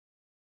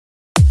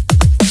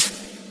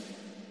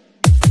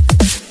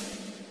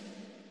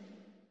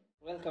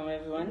Welcome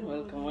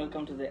everyone.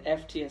 Welcome to the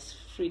FTS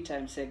Free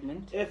Time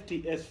segment.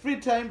 FTS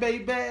Free Time,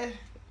 baby.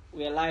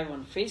 We are live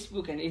on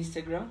Facebook and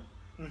Instagram.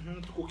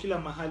 Tuko kila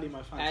mahali,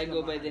 my fans. I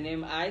go by the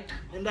name Ike.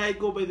 And I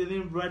go by the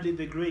name Bradley,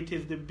 the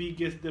greatest, the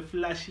biggest, the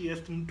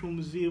flashiest, mtu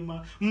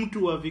mzima,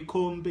 mtu wa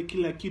vikombe,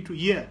 kila kitu.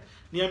 Yeah.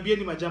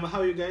 Niambieni majama,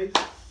 how you guys?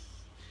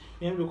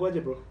 Niambie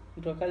kwaje bro?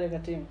 Mtu akale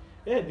katimu.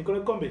 Niko na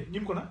kikombe. Nyinyi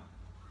mko na?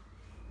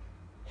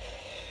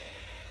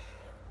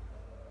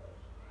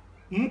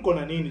 Mko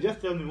na nini?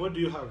 Just tell me, what do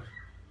you have?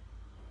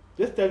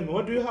 Just tell me,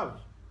 what do you have?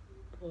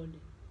 Pole.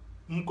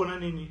 Mko na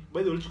nini?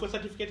 By the way, ulichukua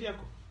certificate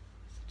yako?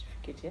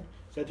 Certificate ya?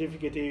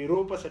 Certificate ya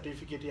Europa,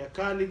 certificate ya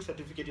Calix,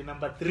 certificate ya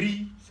number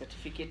 3,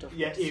 certificate of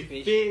ya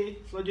participation.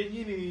 FA. So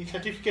ni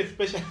certificate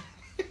special.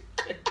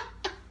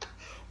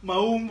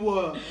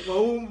 Maumbwa.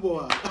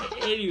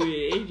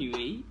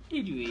 Anyway.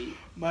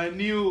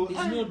 Manu.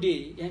 There's no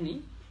day,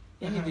 yani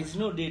there's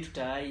no day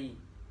tutai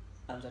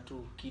anza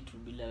tu kitu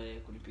bila wewe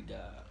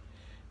kulipiga.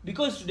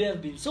 Because today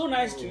I've been so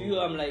nice to you.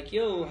 I'm like,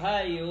 yo,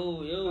 hi,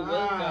 yo,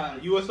 welcome.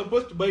 You were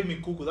supposed to buy me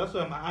kuku. That's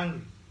why I'm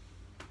angry.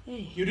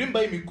 Hey. You didn't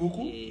buy me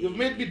kuku. Hey. You've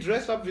made me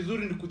dress up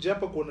vizuri nikuja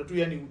hapa kuona tu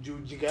yani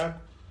ujinga yako.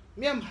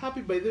 Me, I'm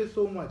happy by this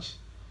so much.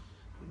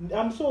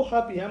 I'm so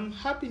happy.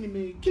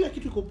 Kila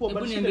kitu iko poa.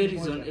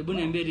 Ebu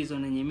niambie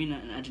reason yenye mimi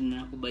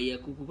nakubaia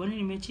kuku. Kwa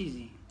nini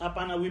mechizi?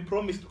 Hapana, we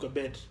promised to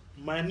bet.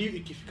 Manu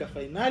ikifika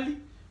finali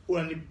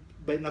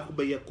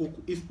nakubaia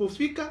kuku.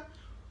 Isipofika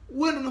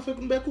wewe ndo unafaa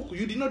kunibaya kuku.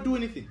 You did not do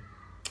anything.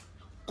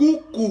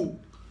 Kuku.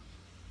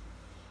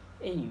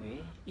 Anyway,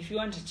 if you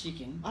want a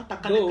chicken,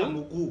 go.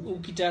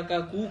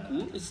 Ukitaka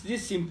kuku, it's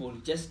this simple.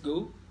 Just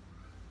go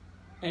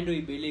and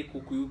uibele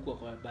kuku yuko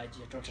kwa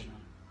baji ya Tottenham.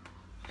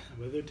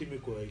 Wewe timu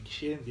kwa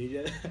kishenzi.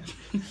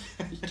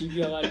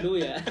 Ikivya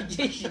Waluya,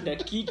 jeshinda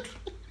kitu.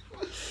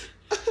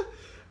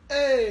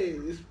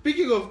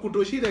 Speaking of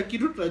kutoshinda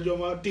kitu,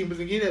 tunajua timu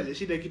zingine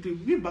zinashinda kitu.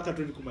 Mimi mpaka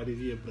tu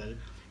nikumalizie brother.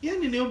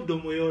 Yaani ni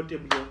mdomo yote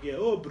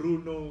mliongea.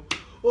 Bruno,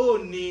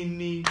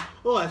 nini,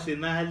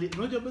 Arsenal.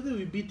 Unajua brother,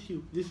 we beat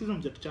you. This season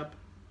mjatuchapa.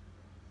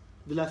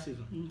 The last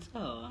season.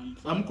 So.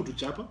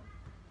 Hamkutuchapa.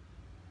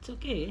 It's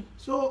okay.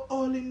 So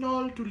all in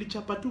all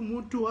tulichapa tu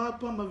mtu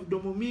hapa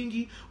mavidomo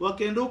mingi,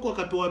 wakaenda huko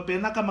wakapewa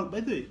pena kama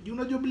by the way,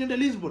 unajua Belinda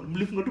Lisbon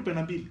mlifunga tu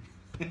pena mbili.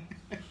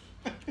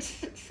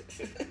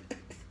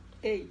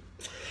 Hey.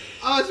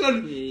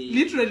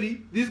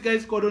 Literally this guy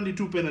scored only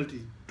 2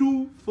 penalties.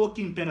 2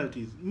 fucking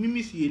penalties.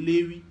 Mimi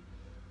sielewi.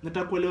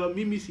 Nataka kuelewa,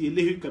 mimi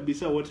sielewi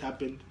kabisa what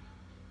happened.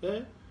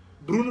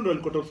 Bruno ndo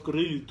alikuwa top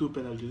scorer with 2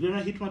 penalties.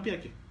 Yana hit map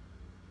yake.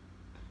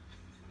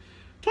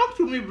 Talk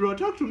to me bro,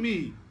 talk to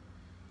me.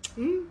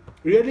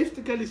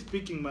 Realistically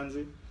speaking,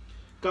 manze,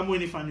 kama wewe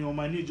ni fan wa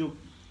Man U,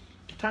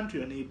 turn to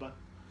your neighbor.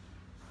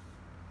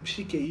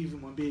 Mshike hivi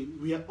mwambie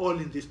we are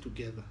all in this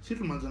together. Sisi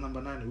tumeanza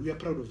namba 8, we are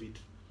proud of it.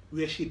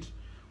 We are shit.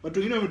 Watu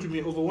wengine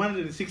wametumia over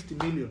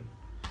 160 million.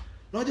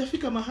 Na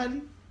hajafika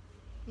mahali.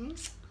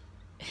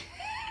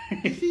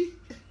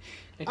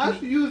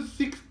 As you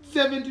use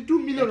 672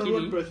 million on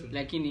one person.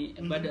 Lakini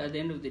but at the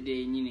end of the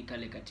day nyinyi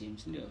kale ka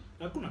teams ndio.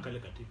 Hakuna kale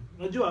ka team.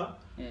 Unajua?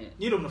 Nyinyi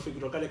ndio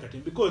mnafikiri kale ka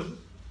team because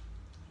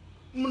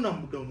mna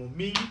mdomo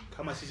mingi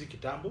kama sisi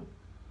kitambo.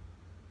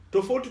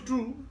 Tofauti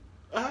tu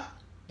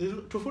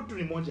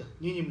ni moja.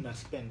 Nyinyi mna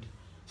spend.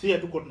 Sisi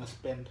hatuko tuna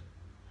spend.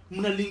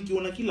 Mna linki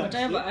ona kila. But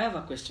I have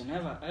a question.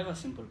 I have a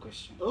simple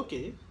question.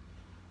 Okay.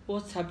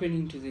 What's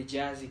happening to the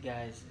Jersey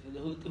guys?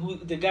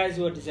 The guys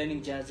who are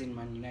designing jerseys in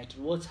Man United?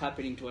 What's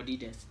happening to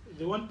Adidas?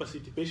 They want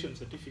participation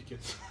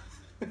certificates.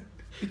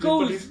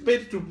 Because they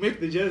participate to make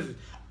the jersey.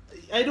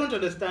 I don't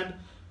understand.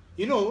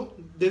 You know,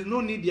 there's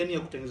no need yani ya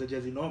kutengeneza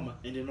jersey normal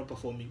and they're not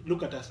performing.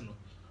 Look at Arsenal.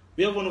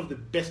 We have one of the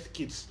best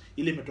kits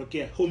ile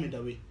imetokea home and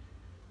away.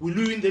 Will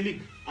we win the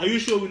league? Are you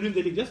sure we'll win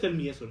the league? Just tell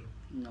me yes or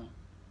no. No.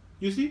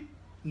 You see?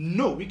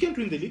 No, we can't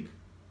win the league.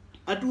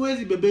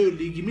 Hatuwezi bebe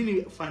league. Mimi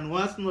ni fan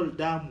wa Arsenal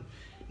damu.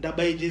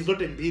 Ndabai jezi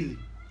zote mbili.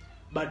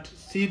 But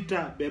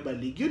sita beba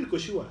league. Hiyo niko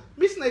sure.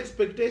 Mimi sina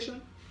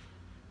expectation.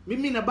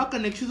 Mimi na baka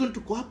next season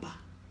tuko hapa.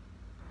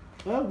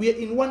 We are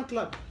in one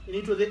club. And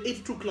it was the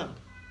 82 club.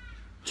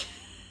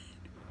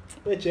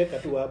 Wewe cheka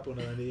tu hapo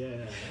na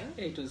nani.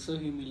 It was so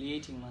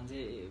humiliating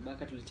manze.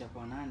 Baka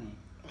tulichapwa nane.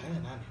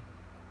 Nani?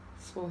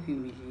 So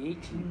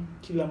humiliating.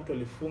 Kila mtu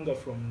alifunga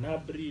from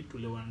Nabri to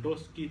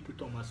Lewandowski to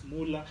Thomas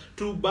Muller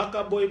to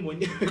Baka boy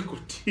mwenyewe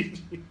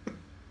kutini.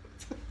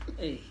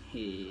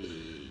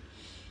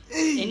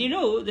 And you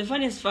know, the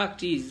funniest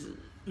fact is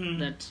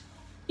that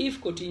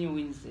if Coutinho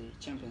wins the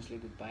Champions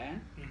League with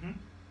Bayern,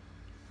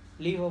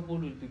 Liverpool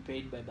will be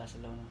paid by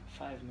Barcelona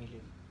 5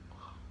 million.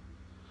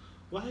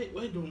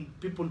 Why don't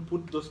people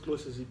put those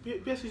clauses?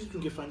 Pia sisi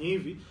tungefanya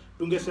hivi,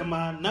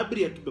 tungesema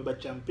Nabri akibeba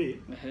champe,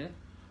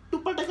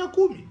 tupate ka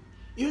 10.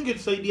 Hiyo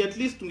ingetusaidia, at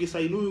least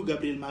tungesaini huyu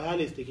Gabriel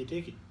Magalhaes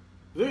teke.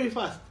 Very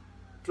fast.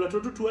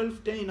 Tunatoto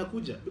 12-10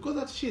 inakuja because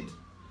that's shit.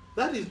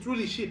 That is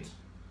truly shit.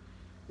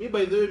 Me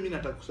by the way, mimi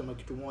nataka kusema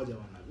kitu moja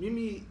bwana.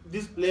 Mimi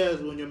these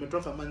players wenye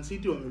wametoka Man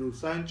City wamerudi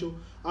Sancho,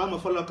 ama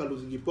mafala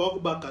kaluzingi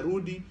Pogba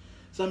karudi.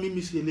 Sasa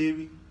mimi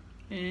sielewi.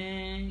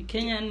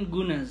 Kenyan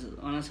Gunners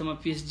wanasema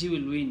PSG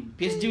will win.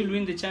 PSG will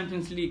win the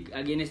Champions League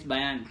against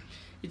Bayern.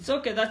 It's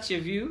okay, that's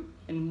your view,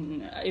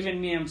 and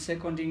even me, I'm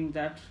seconding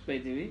that, by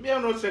the way. Me,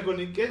 I'm not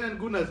seconding. Kenyan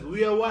Gunners,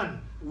 we are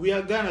one. We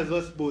are Gunners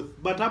us both.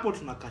 But hapo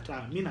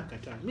tunakataa. Mimi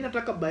nakataa. Mimi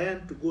nataka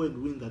Bayern to go and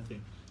win that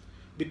thing.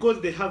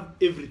 Because they have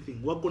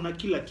everything. Wako na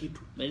kila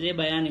kitu. By the way,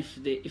 Bayern,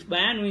 if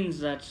Bayern wins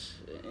that,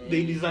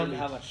 they deserve it.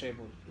 Have a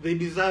treble. They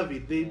deserve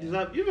it. They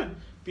deserve, even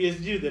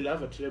PSG, they'll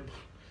have a treble.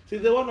 See,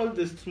 they won all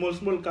the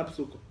small cups.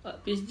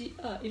 PSG,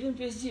 even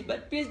PSG,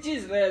 but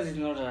PSG's theirs is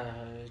not a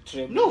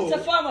treble. No. It's a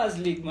farmers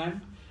league,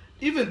 man.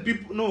 Even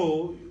people,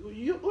 no,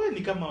 wewe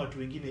ni kama watu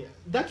wengine.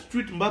 That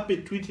tweet Mbappe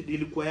tweeted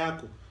ilikuwa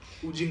yako.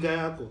 Ujinga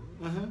yako.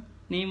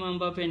 Neymar,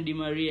 Mbappe and Di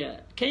Maria.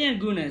 Kenyan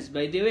Gunners,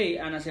 by the way,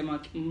 anasema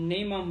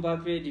Neymar,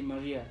 Mbappe, Di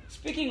Maria.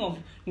 Speaking of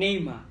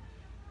Neymar,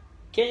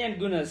 Kenyan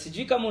Gunners,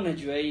 sijui kama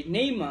unajua hii,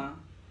 Neymar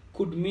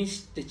could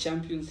miss the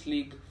Champions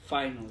League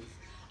finals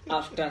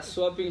after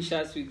swapping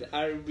shots with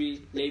RB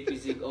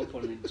Leipzig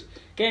opponent.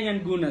 Kenyan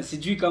Gunners,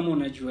 sijui kama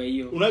unajua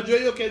hiyo. Unajua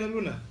hiyo Kenyan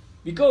Gunners?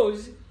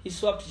 Because he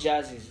swapped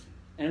jerseys.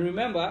 And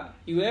remember,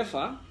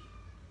 UEFA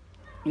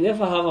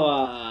have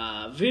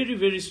a very,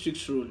 very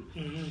strict rule.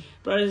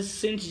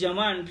 Paris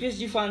Saint-Germain,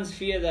 PSG fans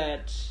fear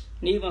that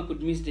Neymar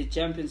could miss the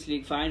Champions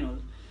League final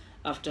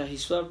after he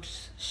swapped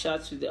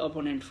shots with the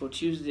opponent for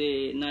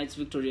Tuesday night's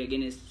victory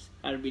against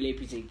RB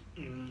Leipzig.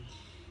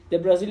 The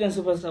Brazilian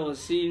superstar was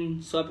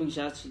seen swapping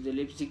shots with the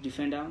Leipzig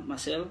defender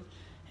Marcel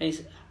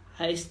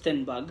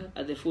Heistenberg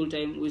at the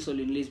full-time whistle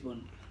in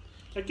Lisbon.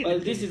 While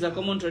this is a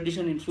common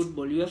tradition in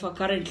football, UEFA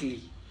currently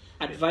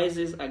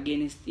advises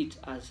against it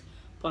as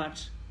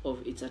part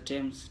of its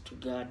attempts to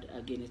guard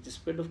against the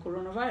spread of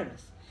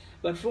coronavirus.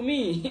 But for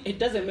me, it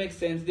doesn't make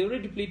sense. They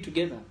already played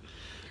together.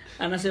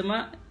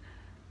 Anasema,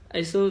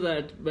 I saw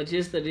that, but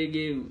yesterday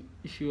game,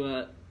 if you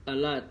are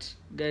alert,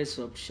 guys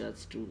swapped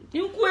shots too. Ni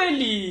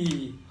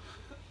ukweli!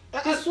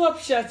 They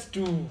swapped shots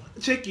too.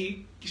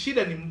 Cheki,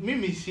 shida ni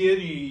mimi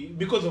sieri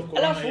because of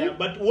corona,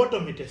 but what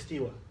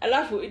wametestiwa.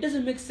 Alafu, it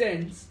doesn't make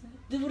sense.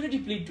 They've already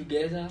played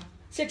together.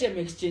 Set them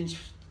exchange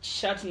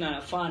shot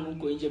na fan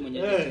huko nje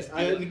mwenye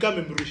ni kama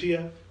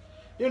memrushia.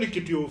 Hiyo ni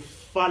kitu ya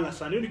ufala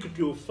sana. Hiyo ni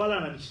kitu ya ufala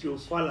na ni kitu ya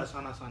ufala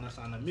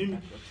sana. Mimi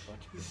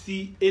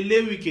si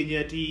elewi Kenya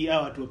ati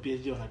hao watu wa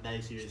PSG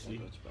wanadai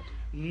seriously.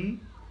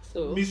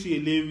 So mimi si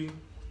elewi.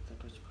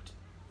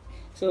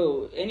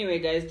 So anyway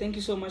guys, thank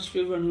you so much to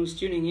everyone who's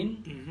tuning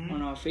in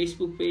on our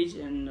Facebook page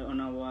and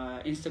on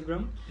our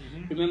Instagram.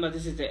 Remember,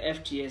 this is the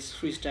FTS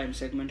Free Time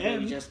segment where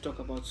we just talk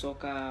about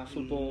soccer,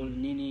 football,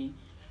 nini.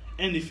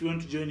 And if you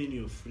want to join in,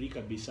 you're free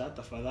kabisa.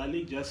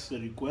 Tafadhali, just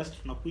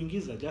request na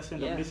kuingiza. Just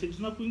send a message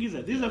na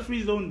kuingiza. This is a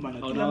free zone,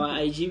 man. On our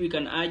IG we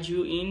can add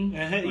you in.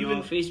 On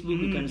our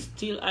Facebook we can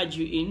still add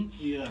you in.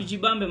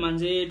 Tujibambe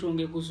manze,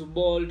 tuongee kuhusu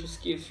ball,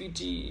 tusikie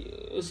fiti.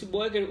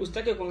 Usiboeke,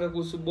 usitake kuongea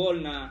kuhusu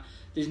ball na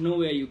there's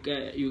nowhere you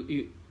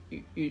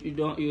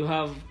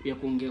have ya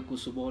kuongea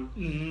kuhusu ball.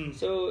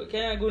 So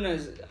Kenya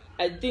Gunners,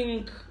 I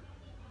think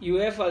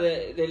UEFA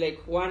they like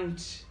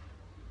want,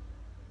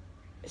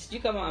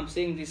 sijui kama I'm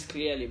saying this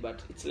clearly,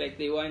 but it's like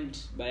they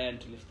want Bayern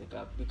to lift the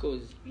cup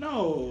because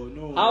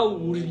no. How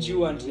would you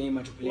want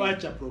Neymar to play?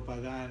 Wacha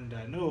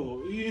propaganda.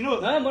 No, you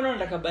know. Na mbona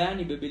unataka Bayern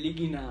ibebe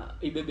ligi na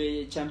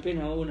ibebe champion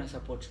na wewe una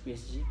support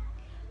PSG?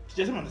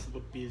 Sijasema na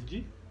support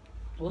PSG.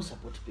 Wewe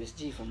support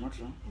PSG if I'm not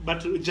wrong.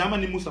 But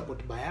Germany mu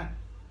support Bayern.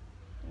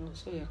 Oh,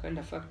 so you're kind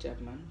of fucked up,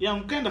 man. Yeah,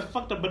 I'm kind of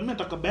fucked up, but mimi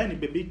nataka Bayern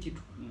ibebe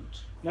kitu.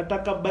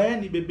 Nataka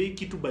Bayern ibebe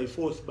kitu by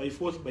force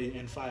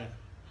and fire.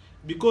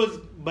 Because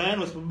Bayern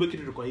was probably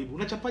kitu kwa hibu.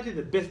 Unachapaje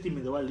the best team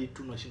in the world league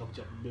tu unashinda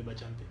kubeba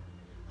champion.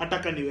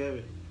 Ataka ni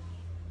wewe.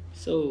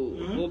 So,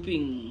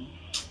 hoping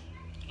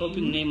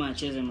Neymar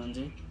acheze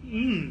manze.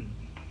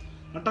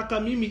 Nataka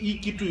mimi hii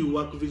kitu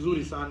iwork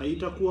vizuri sana.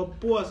 Itakuwa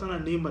poa sana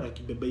Neymar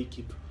akibeba hii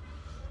kitu.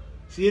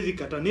 Siwezi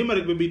kata Neymar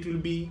akibeba, it will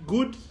be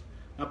good.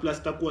 Na plus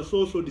itakuwa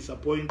so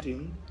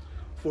disappointing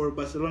for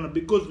Barcelona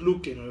because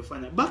look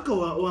wanafanya. Baka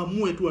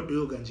waamue tu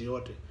watu ganji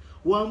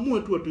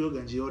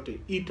yote.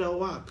 Ita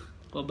work.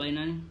 Kwa by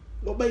nani?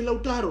 Kwa by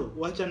Lautaro,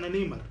 wacha na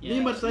Neymar.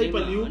 Neymar sasa hivi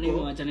pali huko.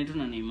 Neymar wacha tu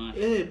na Neymar.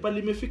 Pali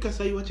imefika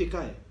sasa hivi wache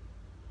kae.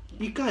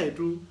 Ikae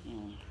tu.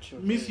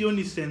 Mimi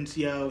sioni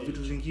sense ya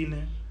vitu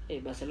zingine.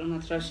 Barcelona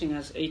thrashing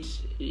us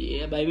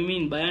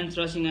 8. Bayern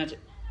thrashing at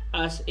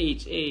us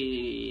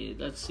 8.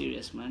 That's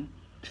serious, man.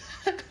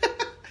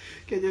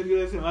 Kenyan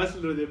Gunners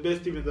are the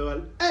best team in the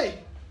world.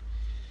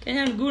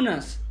 Kenyan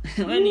Gunners.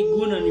 Wani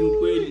Gunner ni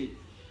ukweli.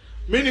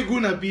 Mimi ni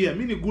Gunner pia.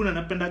 Mimi ni Gunner,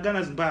 napenda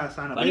Gunners mbaya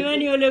sana. Kwani wewe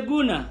ni ole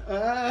Gunner?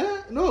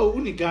 No,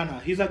 uni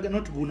Gunner. He's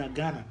not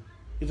Gunner.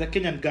 He's a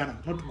Kenyan Gunner,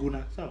 not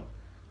Gunner. So,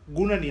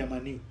 Gunner ni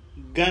Amani.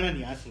 Gunner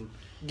ni Arsenal.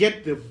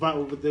 Get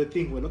the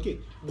thing well, okay?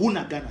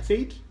 Gunner.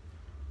 Say it.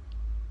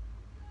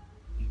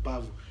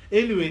 Mpavu.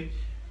 Anyway,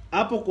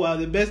 hapo kwa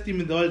the best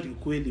team in the world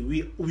kweli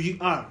we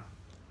are.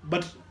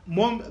 But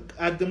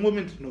at the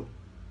moment no.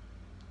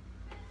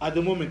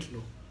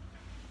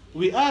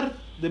 We are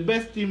the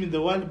best team in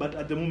the world, but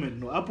at the moment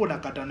no. Hapo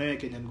nakata nawe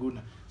Kenyan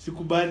Gunner.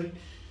 Sikubali.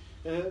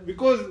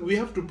 Because we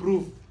have to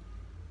prove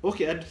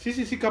okay, at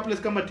sisi si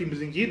capless kama team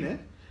zingine,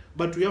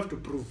 but we have to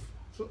prove.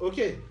 So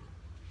okay,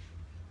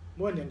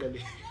 mwani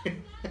angalia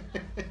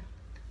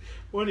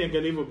mwani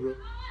angalia hivyo bro.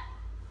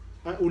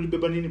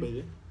 Ulibeba nini by the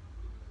way?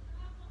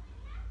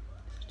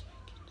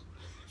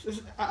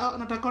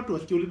 Nataka watu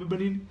wasikie ulibeba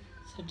nini?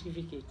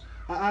 Certificate.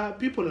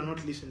 People are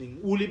not listening.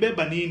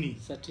 Ulibeba nini?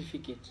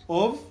 Certificate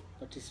of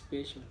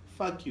participation.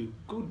 Fuck you,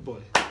 good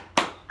boy.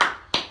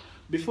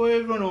 Before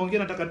everyone ongea,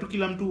 nataka tu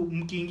kila mtu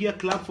mkiingia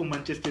club for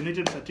Manchester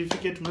United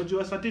certificate,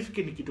 unajua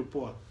certificate ni kitu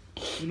poa.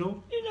 You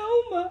know?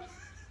 Inauma.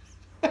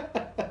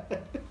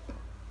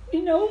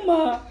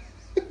 Inauma.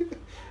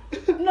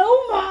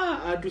 Nauma.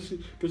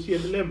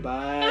 Tusiendelee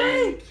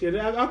mbali.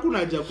 Hakuna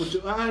haja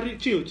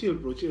chill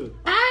bro, chill.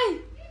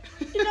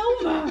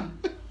 Inauma.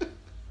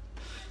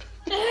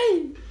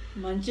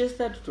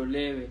 Manchester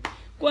tutolewe.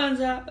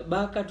 Kwanza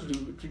baka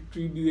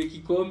tuibiwe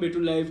kikombe tu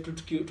live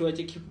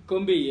tuache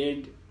kikombe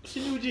iende. Si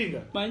ni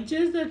ujinga.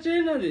 Manchester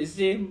tena the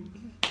same.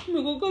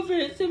 Tumekuwa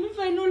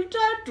semi-final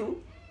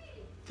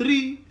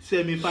 3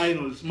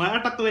 semi-finals.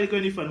 Hata kwa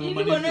ilikuwa ni final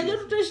match. Ndio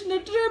tutashinda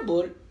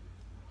treble.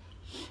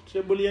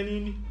 Treble ya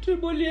nini?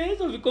 Treble ya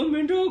hizo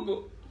vikombe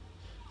ndogo.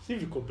 Si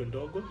vikombe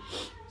ndogo.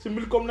 Si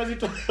mlikuwa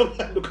mnazitoa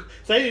bado.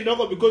 Sasa hii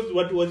ndogo because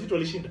watu wazito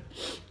walishinda.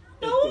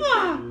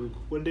 Nauma.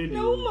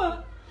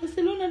 Nauma.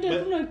 Barcelona ndio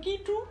hatuna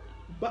kitu.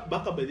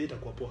 Baka by the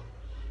itakuwa poa.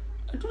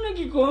 Hatuna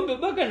kikombe,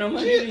 baka na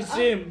Man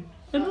same.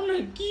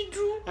 Hatuna kitu.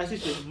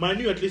 Asisi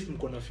Man at least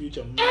mko na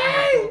future.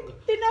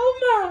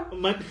 Inauma.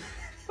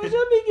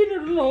 Mashabiki ndio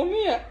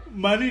tunaumia.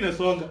 Man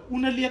inasonga.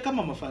 Unalia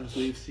kama mafans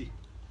wa FC.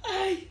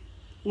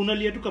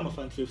 Unalia tu kama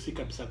fans wa FC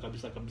kabisa.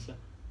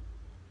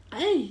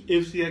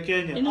 FC ya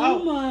Kenya.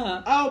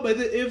 Inauma. Au by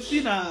the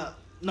FC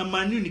na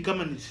Man ni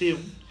kama ni same.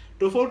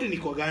 Tofauti ni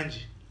kwa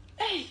ganji.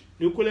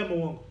 Ni ukweli ama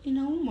uongo?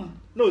 Inauma.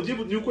 No,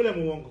 jibu ni ukweli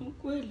ama uongo?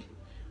 Ukweli.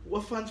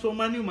 Wa fans wa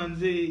Man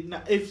manze na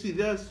FC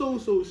they are so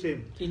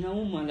same.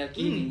 Inauma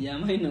lakini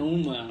jamaa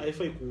inauma.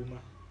 Haifai kuuma.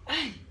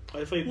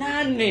 Haifai.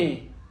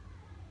 Nane.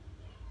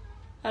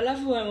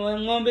 Alafu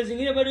ng'ombe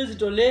zingine bado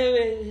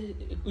zitolewe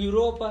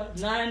Europa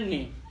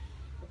 8.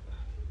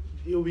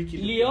 Hiyo wiki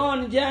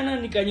Lyon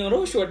jana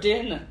nikanyoroshwa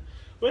tena.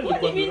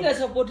 What do you mean I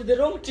support the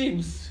wrong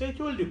teams? So I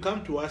told you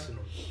come to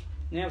Arsenal.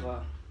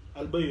 Never.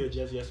 I'll buy your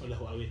jersey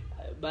Arsenal away.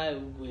 Buy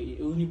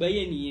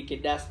unibaie niweke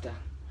duster.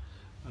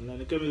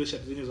 Na kama hizo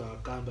shati zingine za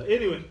Wakamba.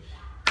 Anyway,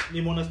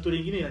 nimeona story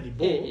nyingine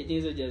inanibo.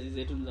 Hizo jersey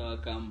zetu za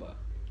Wakamba.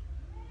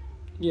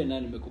 Hiyo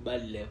nani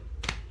nimekubali leo.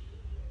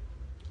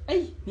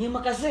 Ni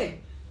makase.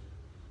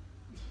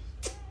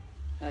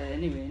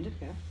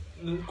 Nimeendeka.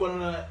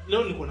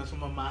 Leo nilikuwa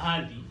nasoma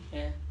mahali.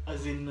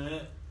 As in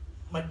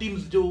ma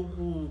teams jo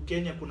huku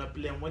Kenya kuna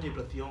player mmoja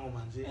anaitwa Thiongo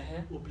manze.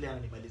 Huyo player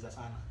ananimaliza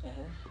sana.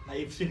 Na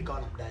FC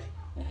nikawa namdai.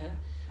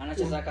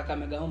 Anacheza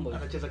Kakamega Homeboyz.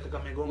 Anacheza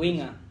Kakamega Homeboyz.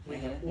 Winger.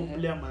 Huyo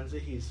player manze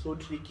he is so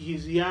tricky.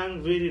 He's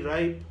young, very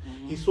ripe.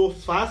 He's so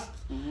fast.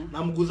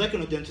 Na mguu zake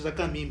unajua anacheza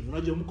kama mimi.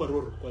 Unajua mko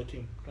roro kwa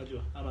team.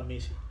 Unajua ama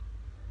Messi.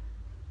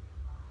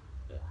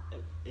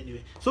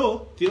 Anyway,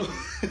 so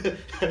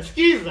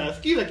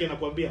sikiza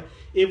kinakwambia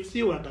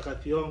FC wanataka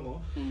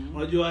Thiongo.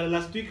 Unajua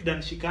last week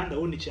Dan Shikanda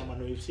huyu ni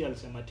chairman wa FC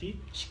alisema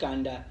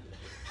Shikanda.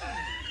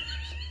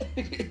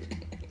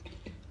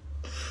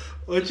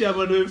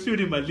 Chairman wa FC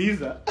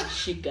unimaliza.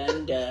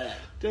 Shikanda.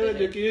 Tena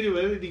ndio kioni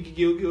wale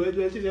nikigeuke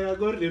watu wasije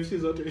Gor FC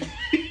zote.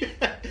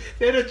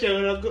 Tena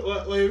chairman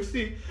wa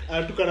FC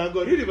atukana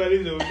Gor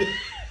unimaliza wote.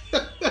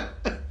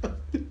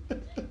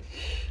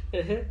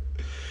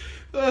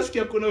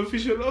 Asikia kuna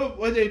official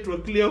waje itwa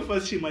clear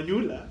first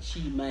Shimanyula.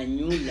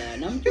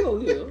 Namjua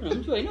huyo,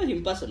 namjua I know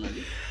him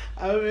personally.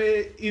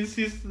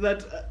 Insist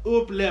that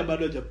player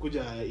bado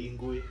hajakuja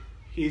Ingwe.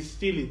 He is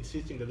still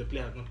insisting that the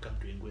player has not come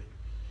to Ingwe.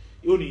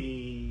 Hiyo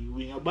ni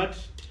winger, but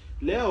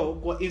leo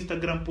kwa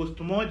Instagram post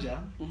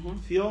moja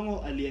Thiongo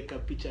aliweka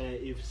picha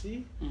ya FC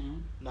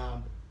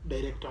na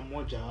director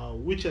moja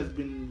which has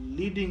been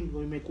leading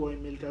imekuwa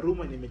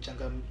imeltaruma na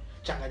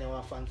imechanganya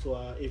wa fans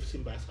wa FC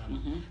mbaya sana.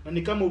 Na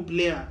ni kama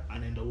player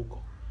anaenda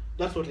huko.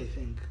 That's what I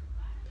think.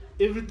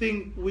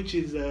 Everything which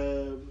is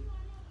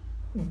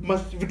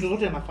vitu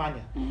zote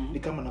anafanya ni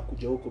kama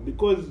nakuja huko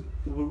because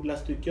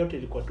last week yote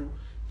ilikuwa tu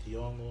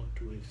Thiongo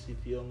to FC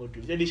Thiongo to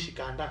yani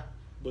Shikanda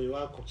boy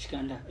wako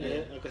Shikanda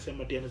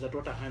akasema ati anaweza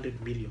toa 100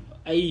 million.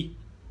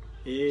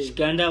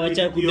 Shikanda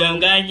wacha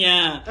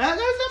kudanganya.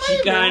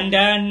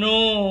 Shikanda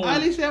no.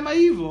 Alisema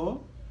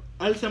hivyo.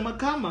 Alisema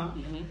kama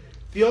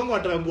Thiongo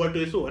atambua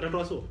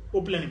atatoa so.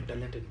 Player ni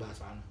talented basa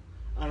sana.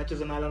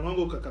 Anacheza na Alan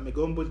wangu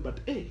Kakamega Homeboyz but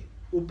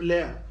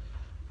player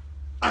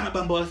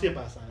anabamba wase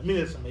basa sana. Mimi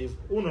nasema hivyo.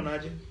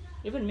 Unaonaje?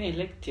 Even me I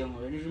like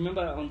Thiongo. And you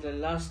remember on the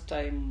last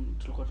time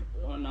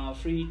on our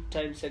free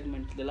time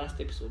segment, the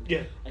last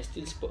episode, I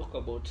still spoke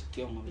about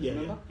Thiongo.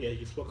 Remember? Yeah,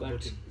 you spoke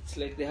about him. It's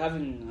like they're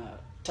having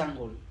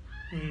tangle.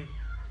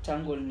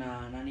 Tangle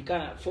na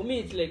nika for me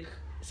it's like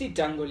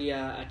tangle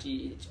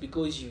it's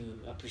because you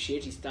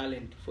appreciate his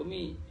talent. For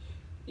me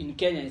in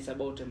Kenya it's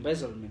about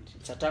embezzlement.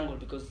 It's a tangle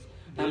because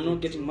I'm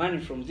not getting money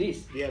from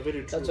this. Yeah,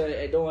 very true. That's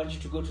why I don't want you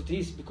to go to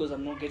this because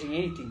I'm not getting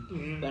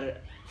anything.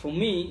 But for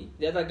me,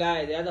 the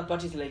other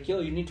party is like, yo,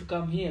 you need to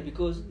come here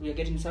because we are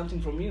getting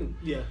something from you.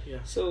 Yeah.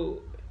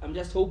 So I'm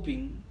just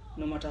hoping,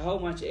 no matter how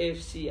much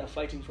AFC are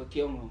fighting for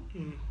Thiongo,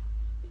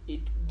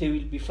 they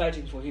will be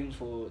fighting for him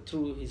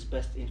through his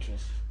best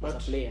interest as a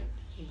player.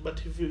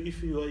 But if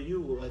you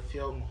are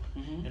Thiongo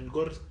and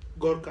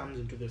God comes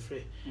into the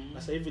fray,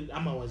 sasa hivi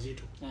ama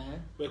Wazito,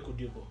 where could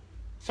you go?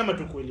 Sema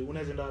tu kweli,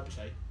 unaweza enda wapi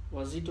sasa?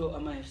 Wazito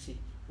ama FC?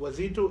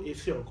 Wazito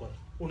FC or Gor?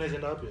 Unaweza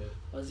enda wapi wewe?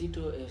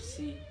 Wazito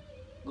FC,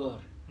 Gor.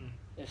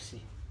 FC.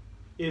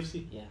 AFC?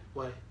 Yeah.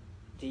 Why?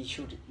 They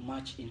showed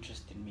much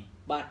interest in me.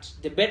 But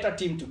the better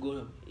team to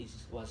go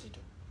is Wazito.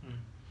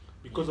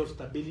 Because of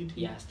stability?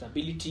 Yeah,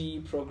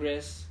 stability,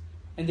 progress,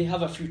 and they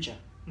have a future.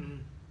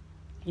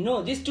 You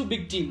know, these two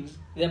big teams,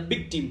 they are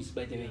big teams,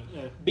 by the way.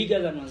 Yeah.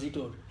 Bigger than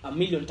Wazito a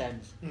million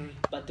times.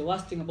 But the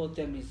worst thing about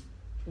them is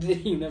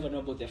you never know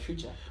about their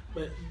future.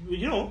 But,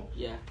 you know,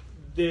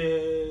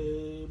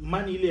 the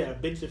money ile ya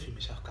BetSafe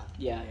imeshafika.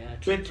 Yeah.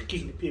 Bet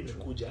King pia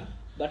imekuja.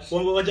 But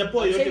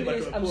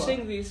I'm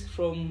saying this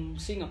from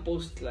seeing a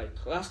post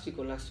like last week,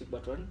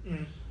 but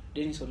one,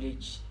 Dennis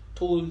Olage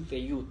told the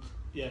youth,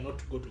 not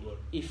to go to Gor.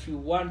 If you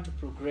want to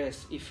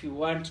progress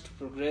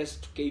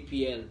to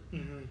KPL,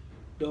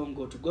 don't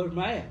go to Gor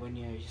Mahia when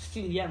you're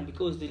still young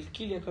because they'll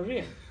kill your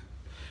career.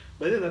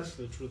 But that's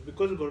the truth,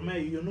 because Gor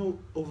Mahia, you know,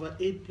 over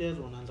 8 players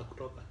wanaanza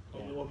kutoka.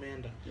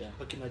 Wameenda.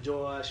 Wakina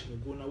Joash,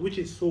 Muguna, which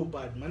is so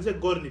bad. Manze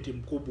Gor ni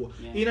timu kubwa.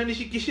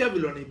 Inanishikishia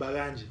vile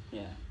wanaibaganje.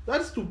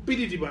 That's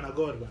stupidity bana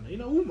Gor bana.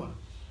 Inauma.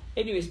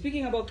 Anyway,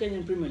 speaking about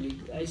Kenyan Premier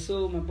League, I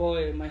saw my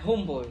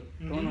homeboy,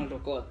 Ronald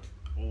Okoth.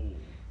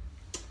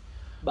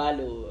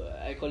 Balo,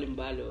 I call him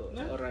Balo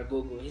or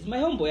Agogo. He's my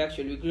homeboy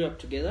actually. We grew up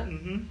together.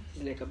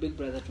 He's like a big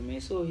brother to me.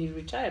 So he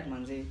retired,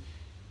 manze.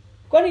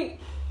 Kwani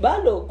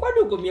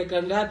uko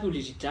miaka ngapi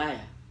uliretire?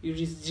 You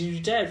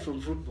retired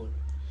from football.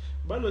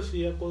 Balo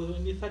si yako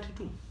ni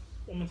 32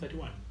 or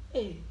 31.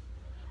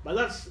 But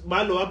that's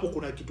Balo hapo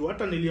kuna kitu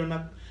hata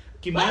niliona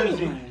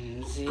Kimanzi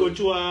coach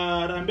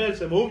wa Rambe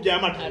alisema huyu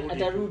jamaa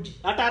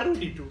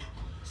atarudi tu.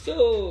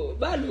 So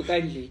Balo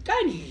kindly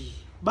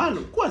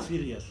Balo kuwa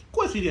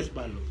serious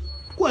Balo.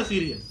 Kuwa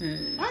serious.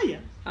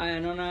 Haya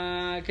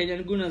naona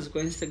Kenyan Gunners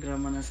kwa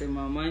Instagram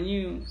anasema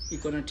Manu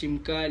iko na timu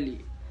kali.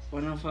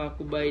 Wanafaa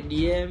kubuy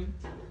DM,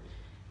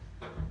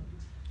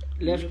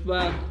 left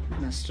back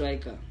na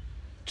striker.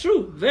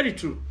 True, very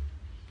true.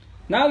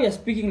 Now you're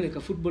speaking like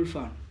a football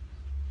fan.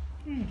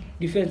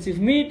 Defensive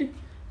mid,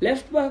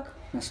 left back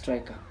na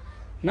striker.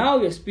 Now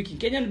you're speaking.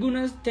 Kenyan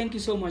Gunners, thank you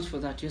so much for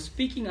that. You're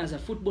speaking as a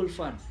football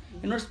fan.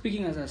 You're not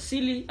speaking as a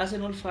silly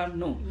Arsenal fan,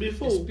 no.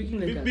 Before tell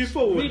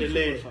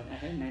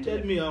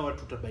me how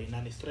tutabai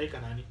nani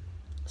striker nani?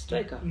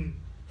 Striker.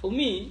 For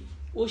me,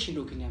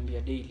 Oshindo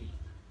ukiniambia daily.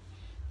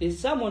 There's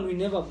someone we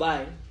never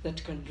buy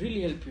that can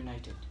really help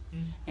United.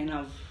 And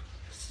I've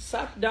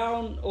sat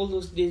down all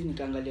those days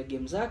nikaangalia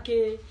game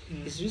zake,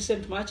 his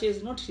recent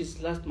matches, not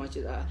his last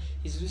matches,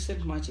 his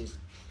recent matches.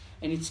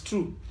 And it's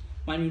true.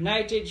 Man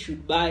United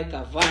should buy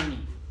Cavani.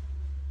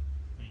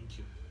 Thank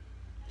you.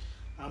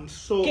 I'm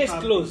so Case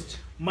happy. Closed.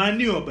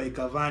 Manu by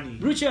Cavani.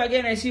 Brucho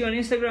again, I see you on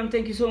Instagram.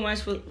 Thank you so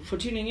much for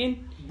tuning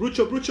in.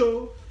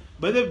 Brucho.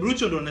 By the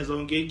Brucho ndo anaweza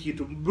ongea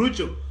kitu.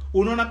 Brucho,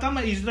 unaona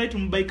kama is right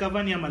mbai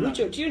Cavani ama la?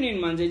 Brucho, tune in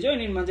manze,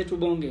 join in manze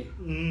tubonge.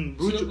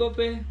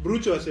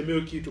 Brucho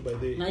asemeo kitu by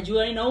the.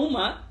 Najua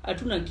inauma,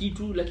 hatuna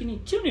kitu lakini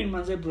tune in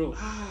manze bro.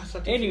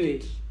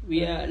 Anyway,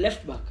 we are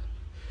left back.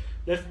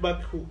 Left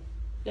back who?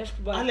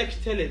 Left back Alex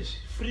Telles,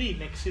 free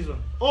next season.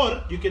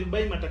 Or you can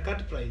buy him at a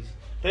cut price.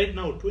 Right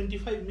now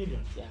 25 million.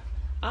 Yeah.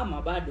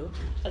 Ama bado,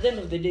 at the end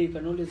of the day you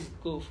can always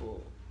go for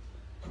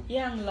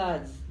young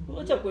lads.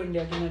 Wacha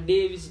kuendea kina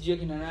Davis, sijui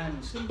kina nani.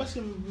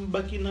 Basi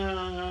mbaki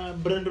na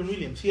Brandon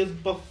Williams. He has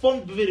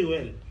performed very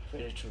well.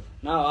 Very true.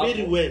 Now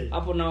very well.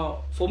 Hapo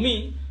now for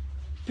me,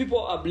 people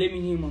are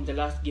blaming him on the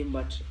last game,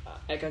 but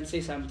I can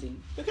say something.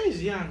 The guy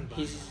is young.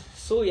 He's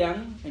so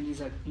young and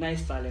he's a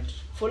nice talent.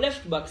 For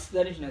left backs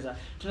then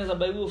tunaweza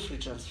buy huo free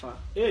transfer.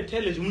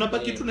 Tell you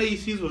mnabaki tu na hii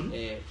season.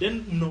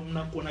 Then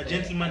mnakuwa na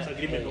gentleman's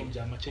agreement na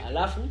mjama check.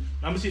 Alafu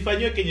na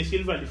msifanywe Kenya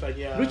Silva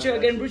alifanyia.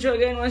 Brucho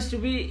again wants to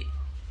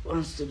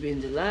be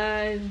in the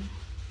live.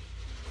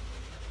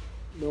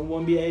 No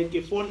mwambie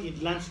aweke phone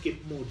in landscape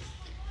mode.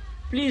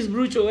 Please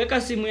Brucho,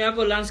 weka simu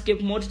yako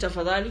landscape mode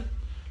tafadhali.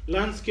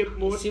 Landscape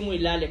mode. Simu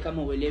ilale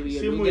kama uelewi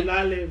hiyo. Simu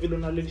ilale vile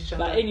unalelisha.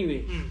 But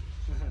anyway,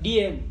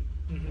 DM.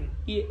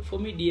 For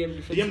me DM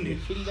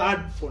is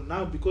hard for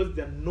now because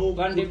there are no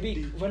Van de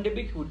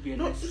Beek would be a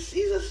nice.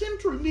 He's a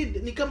central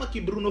mid. Ni kama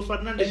ki Bruno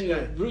Fernandes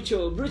anyway, guy.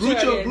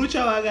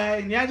 Brucho wa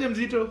guy. Niaje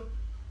mzito?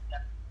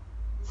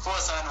 Poa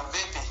sana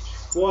vipi?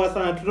 Poa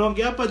sana.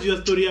 Tunaongea hapa juu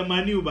ya story ya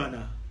Manu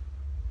bana.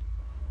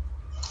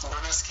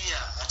 Unasikia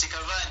ati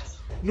Cavani?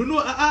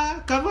 Nuno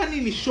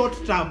Cavani ni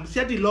short term, si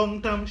ati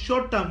long term.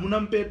 Short term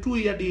unampe 2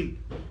 year deal.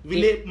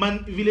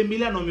 Vile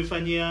Milan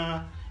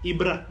wamefanyia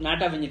Ibra. Na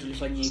hata venye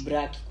tulifanyia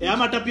Ibra.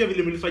 Ama hata pia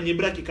vile mlifanyia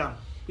Ibra kama.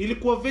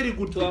 ilikuwa very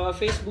good. To our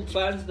Facebook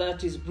fans,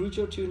 that is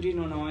Brucho, tuned in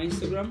on our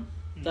Instagram.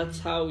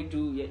 That's how we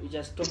do. We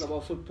just talk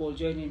about football,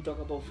 join in, talk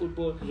about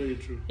football. Very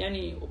true.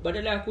 Yani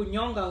badala ya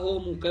kunyonga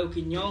home, ukae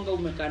ukinyonga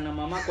umekaa na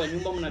mama kwa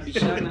nyumba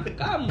mnabishana,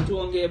 kama mtu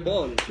ongee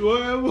ball.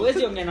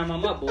 Huwezi ongea na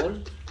mama ball.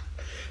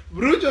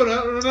 Brucho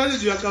unaona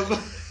juu akava.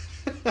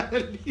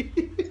 Ni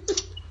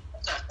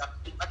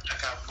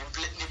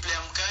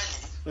player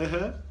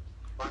mkali.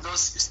 Although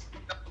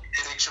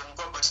direction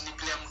kwa but ni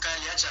player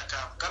mkali acha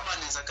kama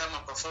anaweza kama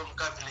perform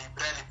kama vile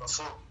Ibrahim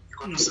perform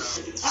iko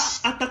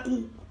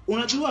sawa.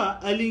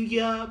 Unajua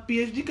aliingia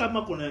PSG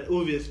kama kuna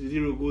obviously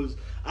 0 goals.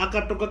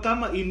 Akatoka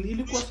kama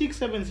ilikuwa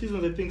 6-7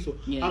 seasons I think so.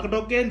 Yeah.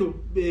 Akatoka ndo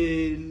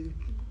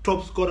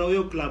top scorer wa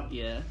hiyo club.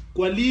 Yeah.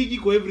 Kwa ligi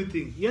kwa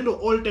everything. Yeye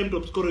ndo all time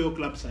top scorer wa hiyo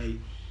club sasa.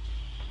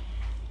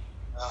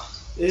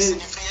 Ni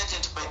free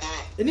agent by the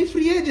way. Ni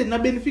free agent na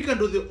Benfica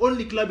ndo the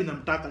only club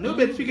inamtaka. Ndio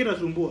Benfica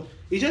inasumbua.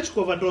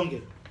 Ishachukua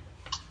Vatonge.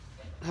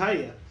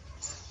 Haya.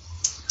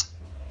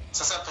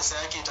 Sasa pesa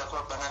yake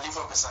itakuwa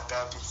banalipa pesa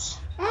ngapi?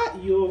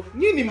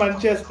 Nini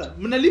Manchester?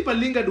 Mnalipa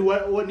Lingard ni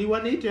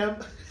 180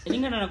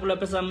 Lingard anakula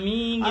pesa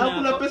mingi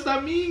anakula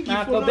pesa mingi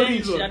na kwa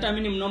bench hata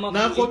mimi ni mnoma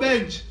na kwa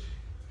bench.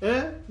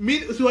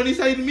 Mimi si wani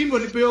sign mimi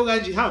wanipeo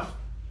ganji half.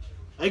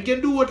 I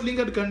can do what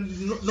Lingard can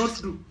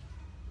not do.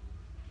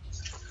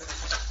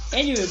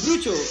 Anyway,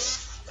 Brucho,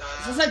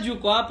 sasa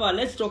juko hapa,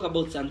 let's talk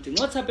about something.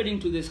 What's happening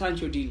to the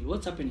Sancho deal?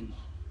 What's happening?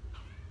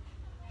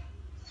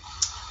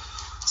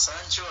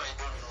 Sancho, I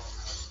don't know.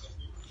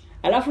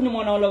 Alafu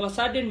nimeona all of a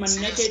sudden Man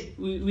United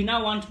we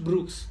now want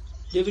Brooks,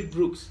 David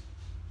Brooks.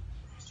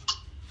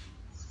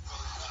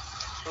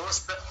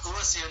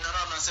 Huwa siona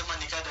anasema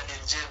ni kada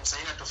Daniel James,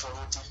 haina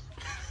tofauti.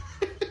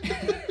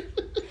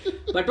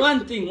 But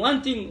one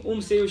thing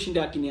umse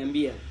ushinda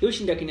akiniambia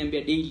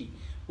daily,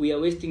 we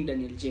are wasting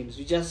Daniel James.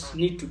 We just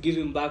need to give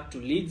him back to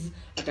Leeds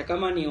hata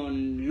kama ni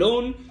on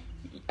loan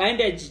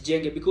aende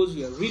ajijenge because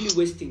we are really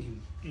wasting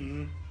him.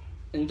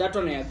 And that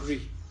one I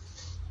agree.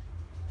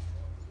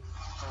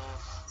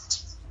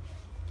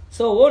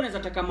 So wewe unaweza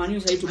taka Man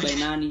U sasa by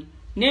nani?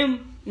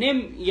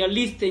 Name your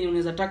list yenye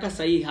unaweza taka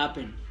sasa hii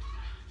happen.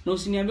 Na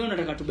usiniambie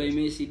unataka to buy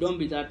Messi. Don't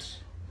be that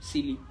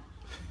silly.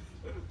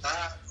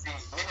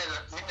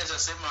 Mimi naweza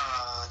sema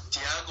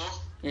Thiago.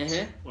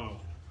 Wow.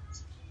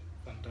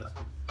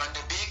 Fantastic. Van de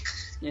Beek.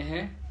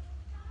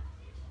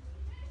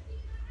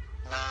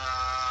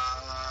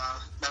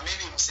 Na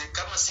maybe mse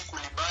kama si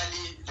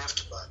Koulibaly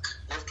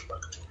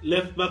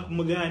left back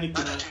mgani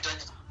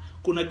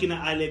kuna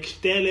kina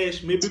Alex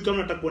Telles, maybe kama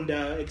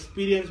natakwenda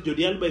experience.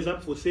 Jordi Alba is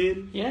up for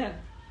sale. Yeah.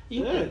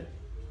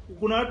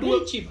 Kuna watu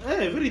very cheap.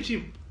 Very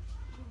cheap.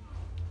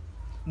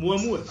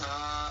 Muamue.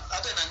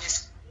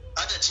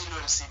 Hata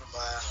Chilwell si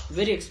mbaya.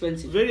 Very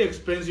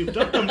expensive.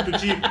 Tafuta mtu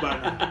cheap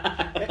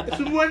bana.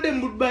 Sumuende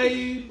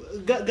mbuy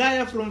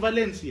Gaia from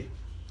Valencia.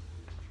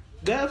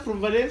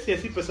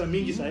 Si pesa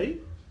mingi sahi.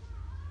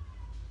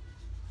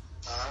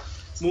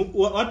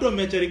 Watu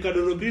wameacha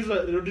Ricardo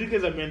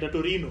Rodriguez ameenda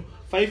Torino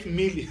 5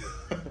 million.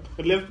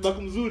 Left back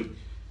mzuri.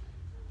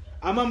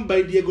 Ama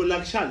mbuy Diego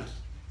Laxalt.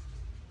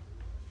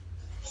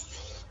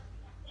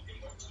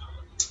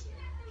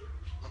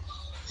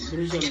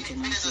 Mimi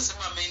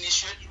nasema main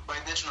issue by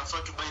that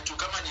tunafaa to buy tu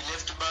kama ni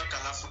left back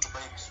alafu to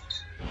buy.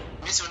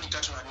 Mimi sioni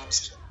katu na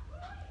needs.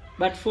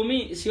 But for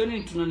me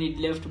sioni tuna need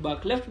left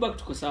back. Left back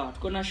tuko sawa.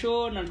 Tuko na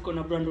Shaw na tuko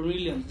na Brandon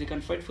Williams. They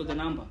can fight for the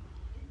number.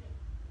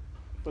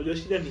 Kwa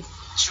shida ni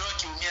Shaw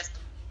kiumia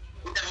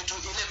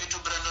ile vitu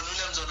Brandon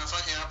Williams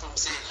wanafanya hapo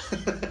msee.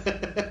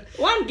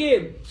 One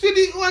game.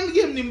 One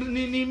game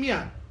ni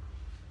mia.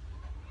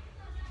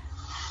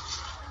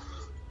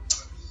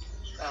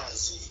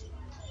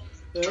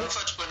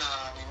 Tunafaa tuko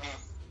na nini?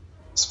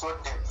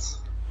 Squad depth.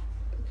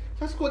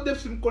 Sasa squad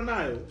depth mko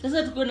nayo.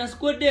 Sasa tuko na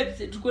squad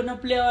depth, tuko na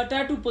player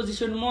watatu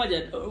position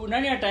moja.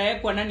 Nani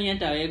atawekwa, nani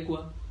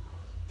hatawekwa?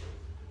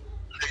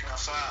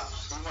 Inafaa.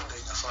 Ndio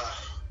inafaa.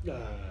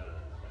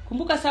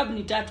 Kumbuka sub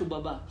ni 3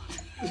 baba.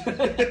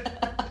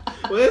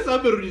 Wewe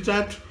sub rudi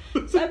 3.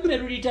 Sub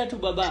rudi 3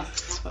 baba.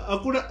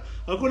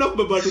 Hakuna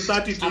kubeba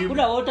 30 team.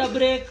 Hakuna water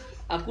break,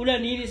 hakuna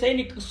nini. Sasa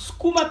ni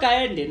sukuma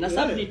kaende na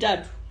sub ni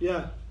 3.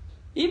 Yeah.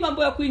 Hii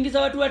mambo ya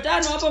kuingiza watu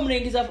 5 hapa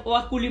mnaingiza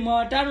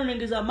wakulima 5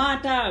 unaingiza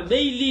Mata,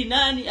 Bailey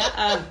nani?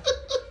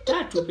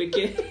 3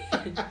 pekee.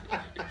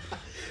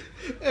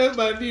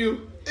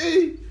 Maniu.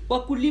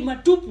 Wakulima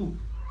tupu.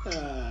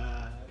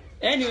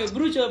 Anyway,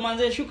 Brucho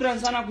manze, shukran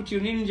sana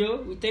kutune in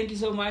jo. We thank you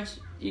so much.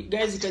 You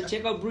guys, you can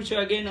check out Brucho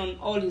again on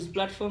all his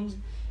platforms.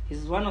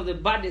 He's one of the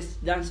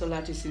baddest dancehall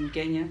artists in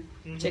Kenya.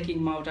 Check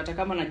him out. Hata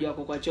kama najua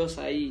kwa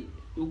chosa hii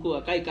huko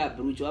akai ka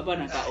Brucho hapa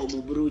na ka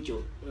Omu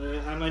Brucho.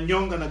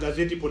 Ananyonga na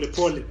gazeti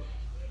pole.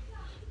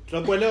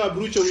 Tunakuelewa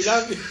Brucho, we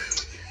love you.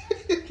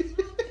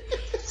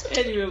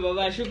 Anyway,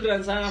 baba,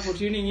 shukran sana for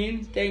tuning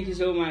in. Thank you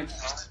so much.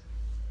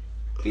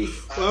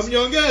 Peace.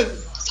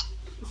 Wamnyongezi.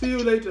 See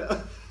you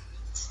later.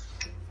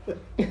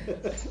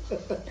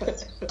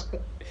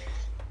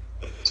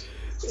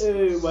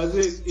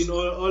 Manze, in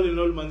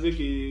all manze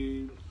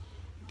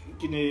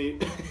kine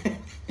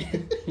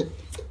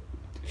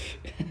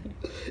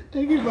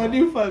Thank you for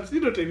new fans.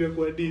 You don't tell me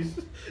about this.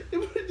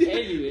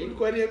 Anyway,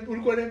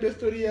 ulikuwa niambia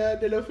story ya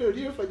De La Feu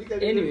iliyofanyika.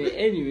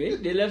 Anyway,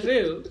 De La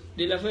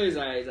Feu is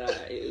a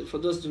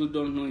for those who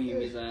don't know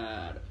him, is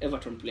a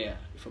Everton player,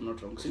 if I'm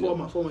not wrong.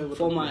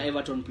 Former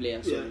Everton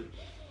player, sorry.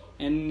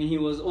 Yeah. And he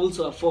was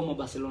also a former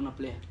Barcelona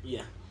player.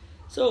 Yeah.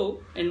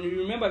 So, and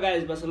remember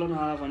guys, Barcelona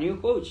have a new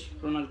coach,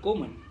 Ronald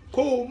Koeman.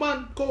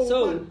 Koeman.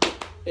 So,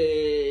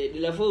 De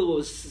La Feu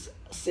was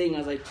saying,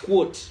 as I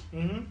quote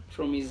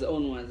from his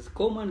own words,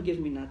 Koeman gave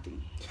me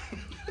nothing.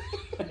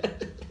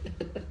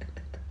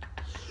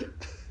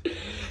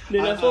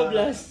 De La Feu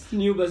blasts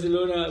new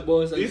Barcelona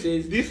boss and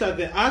says, these are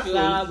the assholes.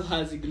 Club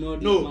has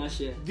ignored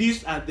Marcia.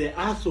 These are the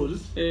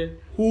assholes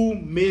who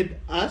made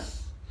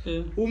us,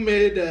 who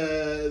made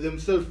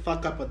themselves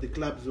fuck up at the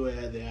clubs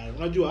where they are.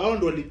 Unajua hao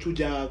ndo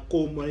walichuja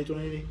Koeman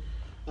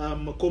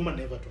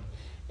Everton.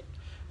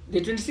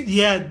 The 26 the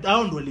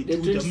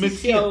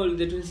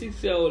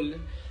 26-year-old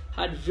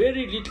had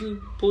very little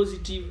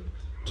positive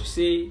to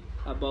say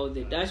about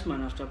the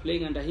Dutchman after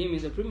playing under him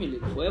in the Premier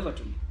League for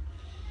Everton.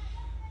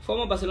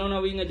 Former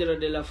Barcelona winger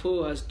Gerard De La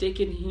Feu has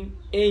taken him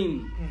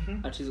aim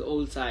at his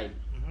old side,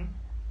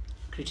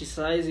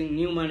 criticizing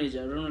new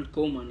manager Ronald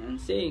Koeman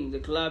and saying the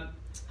club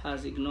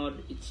has ignored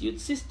its youth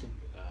system.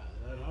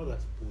 Now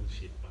that's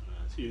bullshit, man.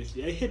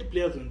 Seriously, I hate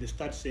players when they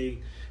start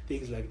saying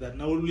things like that.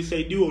 Now we'll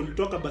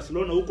talk about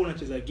Barcelona who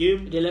nacheza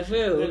game. De La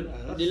Feu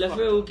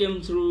who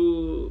came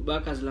through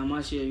back as La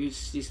Masia youth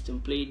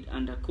system, played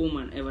under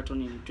Koeman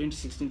Everton in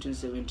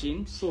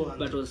 2016-2017,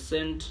 but was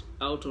sent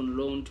out on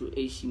loan to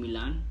AC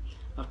Milan.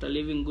 After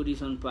leaving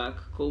Goodison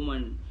Park,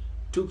 Koeman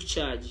took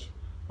charge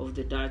of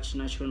the Dutch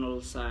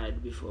national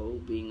side before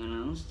being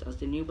announced as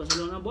the new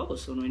Barcelona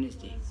boss on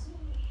Wednesday.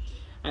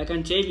 I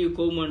can tell you,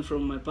 Koeman,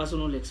 from my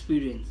personal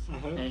experience,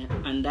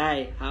 and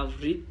I have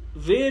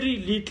very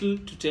little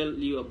to tell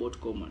you about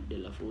Koeman. De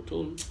La Feu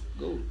told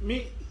go.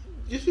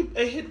 You see,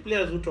 I hate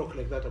players who talk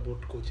like that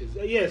about coaches.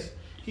 Yes,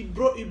 he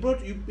brought you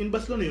in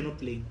Barcelona. You're not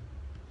playing.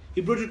 He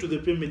brought you to the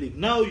Premier League.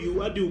 Now you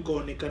na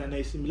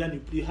AC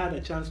Milan. You had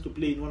a chance to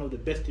play in one of the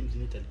best teams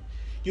in Italy.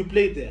 You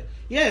played there.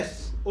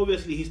 Yes,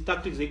 obviously his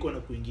tactics haikuwa na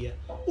kuingia.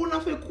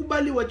 Unafaa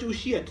kubali what you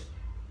shit.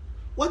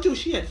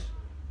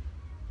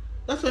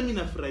 That's why I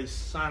nafurahi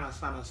sana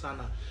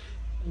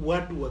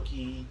watu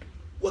waki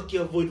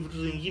avoid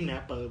vitu zingine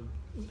hapa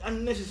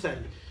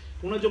unnecessary.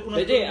 Unajua kuna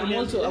I'm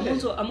also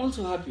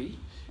happy.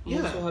 I'm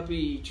also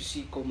happy to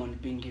see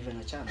Koeman being given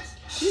a chance.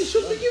 He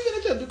should be given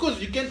a chance because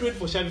you can't wait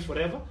for Xavi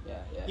forever.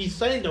 Yeah. He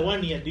signed a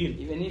 1-year deal.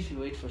 Even if you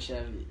wait for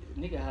Xavi,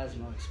 nigga has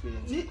no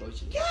experience in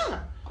coaching.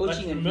 Yeah.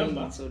 Coaching and playing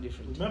is so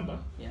different. Remember?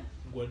 Yeah.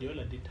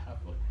 Guardiola did have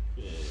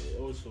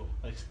also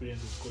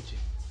experience with coaching.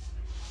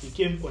 He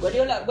came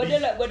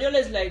Guardiola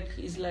is like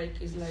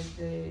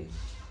the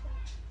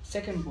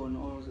second born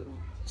or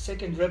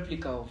second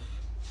replica of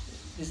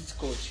this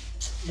coach.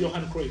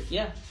 Johan Cruyff.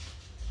 Yeah.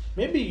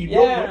 Maybe you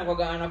don't know.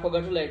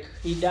 Anakoga to like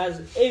he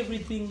does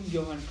everything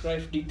Johan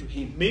Cruyff did to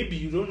him. Maybe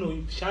you don't know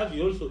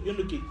Xavi also. You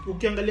know,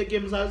 ukiangalia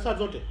games za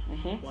zote.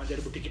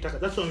 Wanajaribu tikitaka.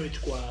 That's why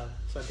wamechukua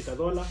Santi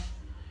Cazorla.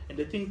 And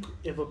I think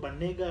Eva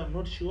Banega, I'm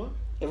not sure.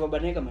 Eva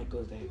Banega might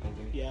go there, by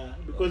the way. Yeah,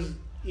 because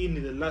in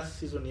the last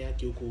season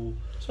yake huko.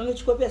 So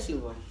angechukua pia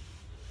Silva.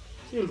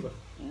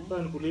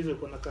 Bwana nikuulize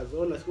kuna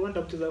Cazorla, si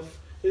wanda kucheza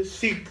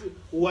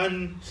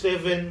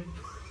 6-1-7.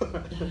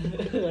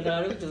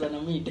 Wanaruka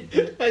na mid.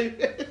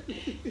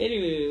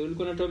 Anyway,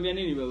 ulikuwa unatuambia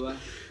nini baba?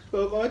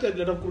 Kwa wacha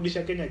tunataka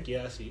kurudisha Kenya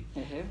kiasi.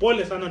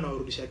 Pole sana na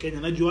urudisha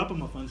Kenya. Najua hapa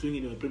mafans wengi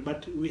ni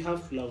but we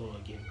have love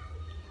our game.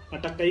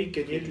 Nataka hii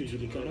Kenya yetu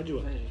ijulikane,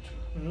 unajua?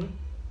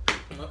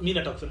 Mimi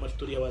nataka kusema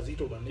story ya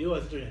Wazito bana. Hiyo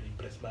Wazito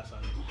inanimpress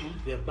sana.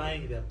 They are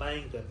buying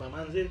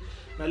manze.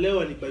 Na leo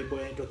alibuy boy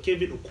anaitwa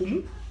Kevin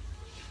Okumu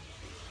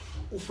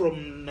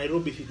from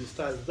Nairobi City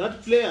Stars.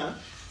 That player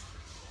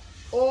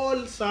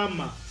all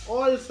summer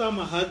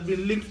has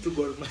been linked to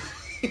Gor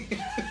Mahia.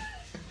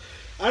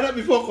 Hata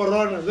before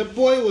Corona, the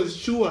boy was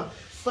sure,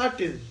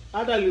 certain.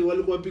 Hata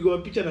walikuwa piga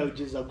picha na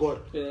ujeza Gor.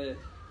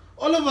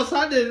 All of a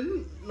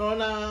sudden,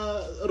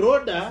 naona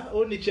Roda,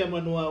 oni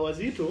chairman wa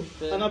Wazito,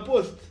 ana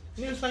post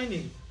new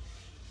signing.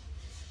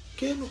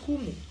 Ken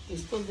Okumu.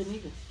 He's still the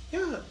nigga.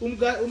 Yeah,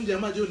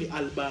 jamaa jo ni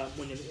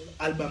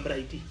Alba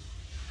Mraiti.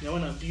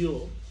 Naona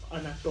mbio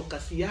anatoka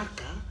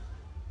Siaka.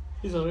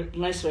 He's a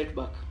nice right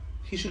back.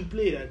 He should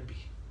play rugby.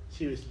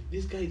 Seriously,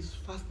 this guy is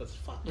fast as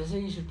fuck. They're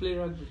saying he should play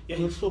rugby. Yeah,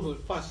 he's so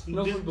fast.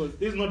 Football.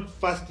 This is not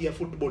fast year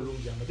football,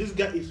 this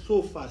guy is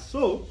so fast.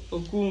 So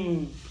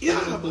Okumu.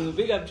 Yeah,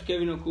 big up to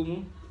Kevin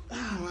Okumu.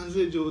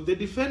 Manzejo, the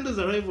defender's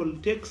arrival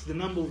takes the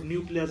number of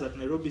new players at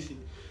Nairobi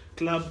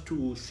club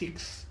to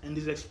 6 and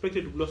is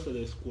expected to bolster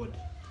the squad.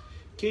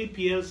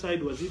 KPL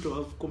side Wazito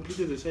have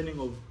completed the signing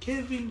of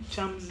Kevin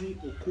Chamzi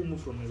Okumu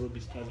from Nairobi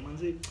Stars.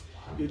 Manze,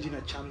 hiyo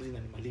jina Chamzi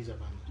inanimaliza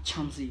bana.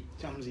 Chamzi,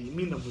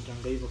 mimi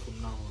navutanga hivyo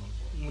from now on.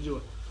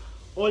 Unajua,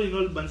 all in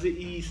all banze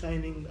hii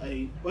signing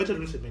wacha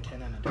tuniseme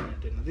tena.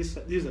 This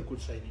is a good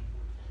signing.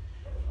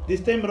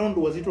 This time around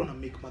Wazito wana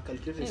make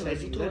calculated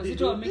signing.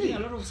 Wazito are making a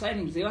lot of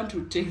signings. They want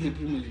to take the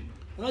Premier League.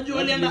 Unajua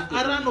walienda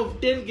a run of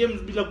 10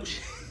 games bila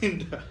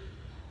kushinda.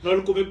 Na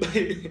walikuwa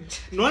wamebai.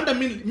 No wonder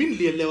mimi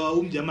nilielewa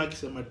huyu jamaa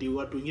akisema ati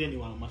watu wengine ni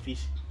wa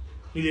mafisi.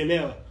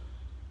 Nilielewa.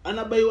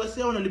 Anabai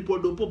wasea wanalipwa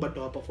dopo but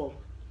hawa perform.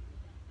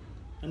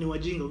 Ani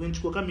wajinga,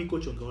 ungechukua kama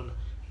coach ungeona.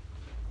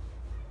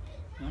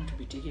 You want to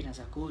be taken as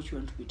a coach, you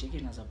want to be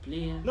taken as a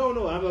player.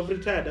 No, I'm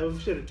retired. I'm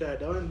officially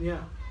retired. I want,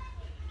 yeah.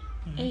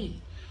 Hey.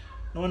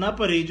 Naona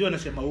hapa Rejo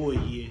anasema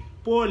yeye.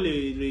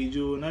 Pole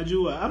Rejo,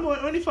 najua.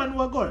 Ama ni fan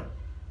wa Gor.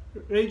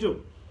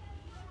 Rejo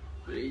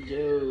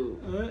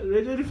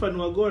ni fan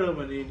wa Gor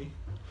ama nini?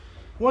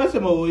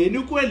 Wanasema yeye ni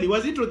kweli.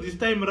 Was it this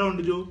time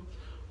round jo?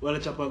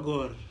 Wanachapa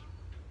Gor.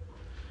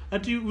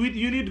 Ati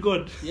you need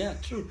God.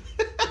 Yeah, true.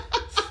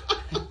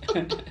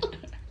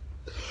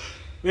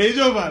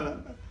 Rejo bana.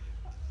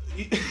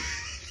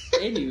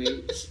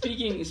 Anyway,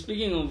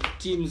 speaking of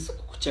teams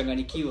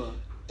kuchanganikiwa.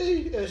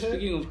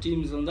 Speaking of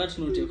teams, on that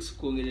note,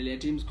 kuongelelea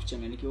teams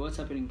kuchanganikiwa, what's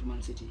happening to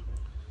Man City?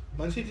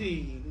 Man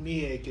City,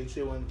 I can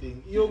say one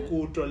thing. Hiyo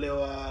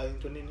kutolewa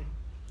into nini?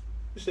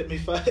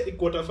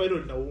 Quarter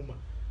final nauma.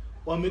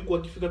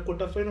 Wamekuwa kifika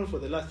quarter final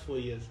for the last 4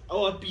 years.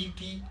 Our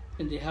PT,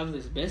 and they have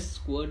this best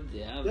squad.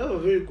 They have a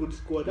very good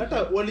squad.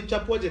 Hata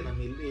walichapwaje na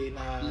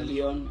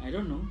Lyon, I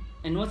don't know.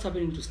 And what's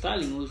happening to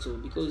Sterling also,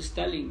 because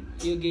Sterling,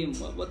 your game,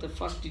 what the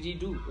fuck did he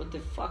do? What the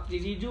fuck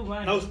did he do,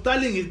 man? Now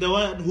Sterling is the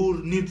one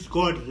who needs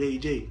God, Ray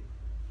J,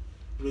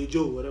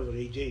 whatever,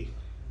 Ray J.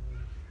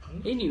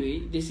 Anyway,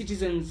 the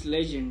Citizens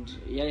legend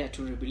Yaya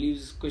Toure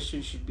believes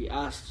questions should be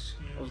asked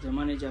of the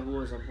manager who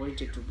was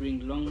appointed to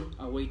bring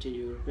long-awaited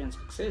European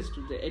success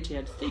to the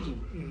Etihad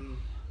Stadium.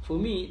 For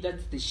me,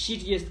 that's the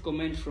shittiest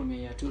comment from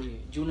Yaya Toure.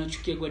 Juu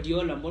unachukia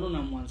Guardiola, mbona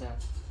unamwanza?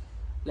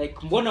 Like,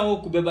 mbona wewe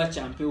kubeba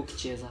champion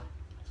ukicheza?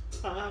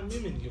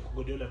 Mimi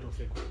ningekugodiola tu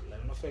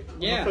fake.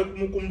 Yeah.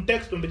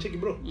 Kumtext umbecheki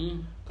bro.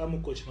 Kama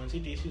coach Man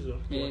City season.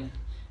 Yeah.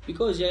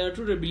 Because Yaya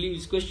Toure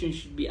believes questions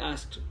should be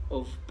asked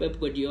of Pep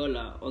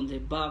Guardiola on the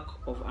back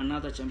of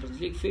another Champions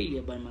League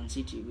failure by Man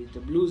City, with the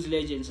Blues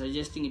legend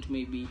suggesting it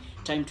may be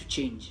time to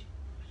change.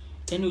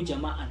 Tena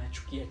jamaa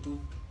anachukia tu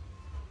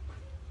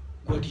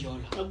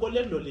Guardiola.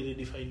 Guardiola ndo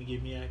redefine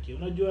game yake.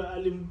 Unajua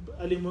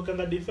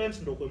alimwekanga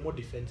defense ndo kwa more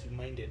defensive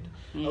minded.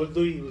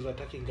 Although he was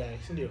attacking guy,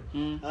 si ndio?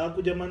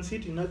 Kuja Man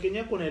City na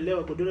Kenya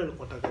kunaelewa Guardiola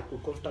alikuwa anataka ku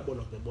comfortable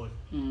on the ball.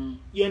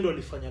 Yeye ndo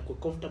alifanya ku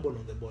comfortable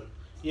on the ball.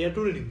 Yeye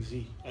tu ni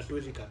mzee,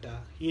 hatuwezi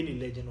kataa. Yeye ni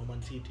legend of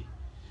Man City.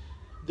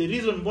 The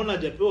reason mbona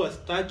hajapewa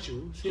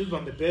statue, Silva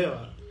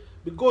amepewa,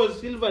 because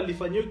Silva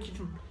alifanywa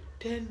kitu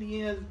 10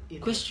 years in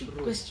question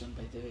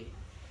by the way.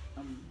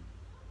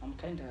 I'm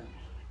kind of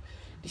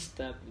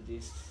disturbed with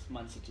this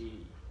Man City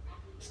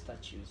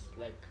statues.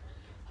 Like,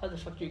 how the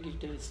fuck do you give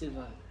David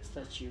Silva a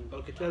statue?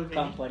 Okay, tell me.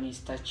 Company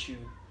statue.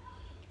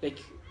 Like,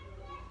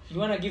 you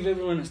wanna give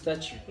everyone a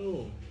statue?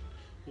 Oh,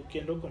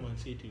 ukienda kwa Man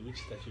City, which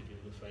statue do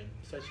you find?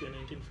 Statue ya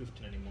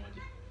 1950 na ni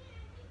moja.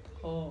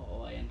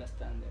 Oh, I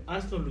understand that.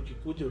 Arsenal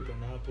ukikuja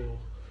utaona hapo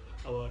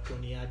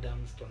Tony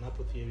Adams, utaona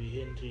hapo Thierry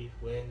Henry,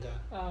 Wenger.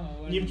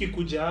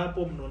 Mkikuja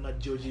hapo mnaona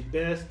Georgie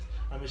Best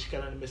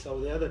ameshikana,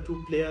 nimesahau the other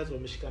two players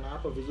wameshikana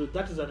hapa vizuri.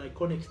 That is an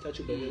iconic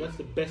statue, by the way. That's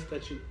the best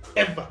statue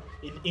ever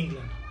in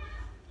England.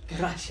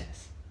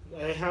 Gracias.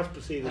 I have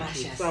to say that.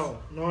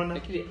 Sawa, naona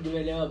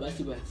duelewa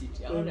basi Man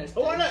City.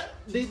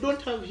 They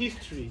don't have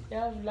history. They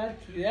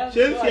have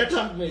Chelsea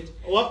hata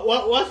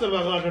what's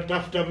about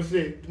tafuta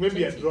mse,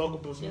 maybe a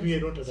Drogba, maybe I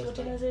don't understand.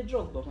 So tena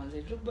Drogba,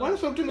 One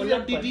something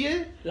like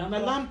Didier na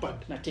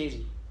Lampard na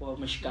Terry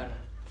wameshikana.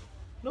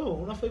 No,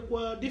 unafai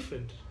kuwa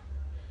different.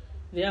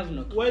 They have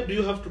no. Why do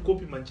you have to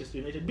copy Manchester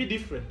United? Be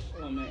different.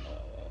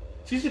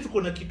 Sisi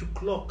tuko na kitu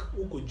clock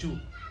huko juu.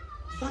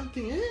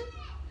 Something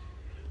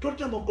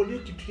Tottenham wako ndio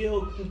kitu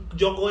yao,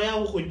 jogo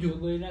yao huko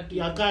juu.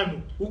 Ya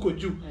Kanu huko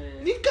juu.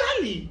 Ni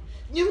kali.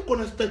 Nyinyi mko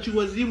na statue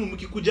wazimu,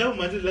 mkikuja hapo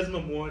manzi lazima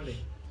muone.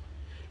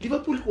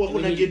 Liverpool wako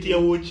na gate ya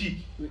Ochi.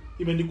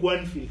 Imeandikwa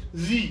Anfield.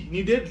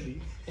 Ni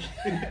deadly.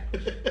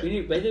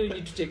 By the way, we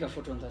need to take a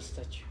photo on that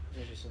statue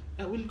very soon.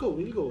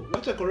 We'll go.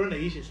 Wacha corona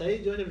ishi.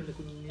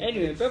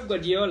 Anyway, Pep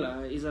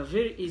Guardiola is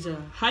a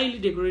highly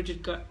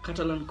decorated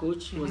Catalan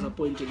coach who was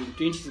appointed in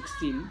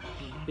 2016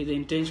 with the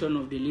intention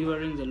of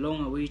delivering the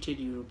long-awaited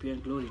European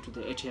glory to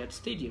the Etihad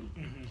Stadium.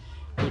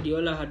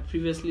 Guardiola had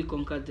previously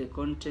conquered the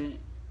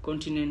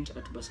continent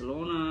at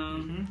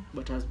Barcelona,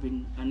 but has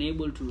been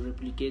unable to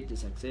replicate the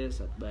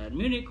success at Bayern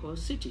Munich or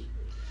City.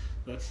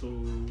 That's so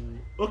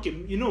okay.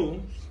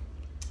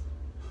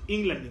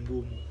 England is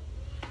ngumu,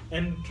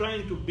 and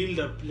trying to build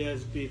a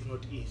player's base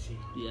not easy.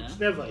 Yeah. It's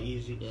never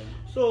easy. Yeah.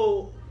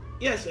 So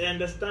yes, I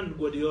understand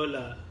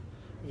Guardiola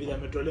vile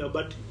ametolewa,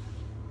 but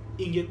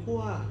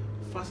ingekuwa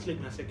first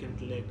leg na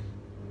second leg,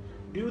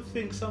 do you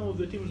think some of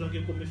the teams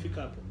wangekuwa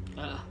wamefika hapo?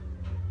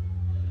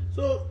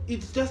 So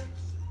it's just,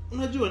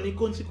 unajua ni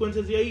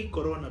consequences ya hii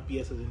corona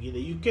pia saa zingine.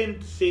 You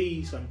can't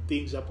say some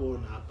things hapo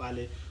na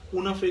pale.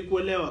 Unafai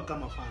kuelewa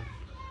kama fan.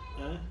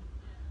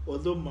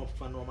 Although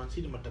mafano wa Man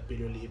City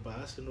matapeli waliipa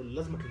Arsenal,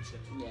 lazima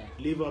tuniseme. Yeah.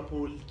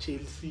 Liverpool,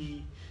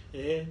 Chelsea,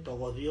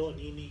 Togodhio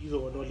nini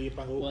hizo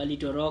waliipanga huko.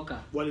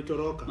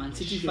 Walitoroka. Man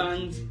City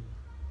fans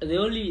By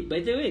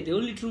the way, the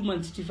only true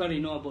Man City fan I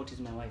know about is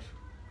my wife.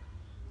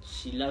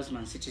 She loves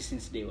Man City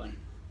since day one.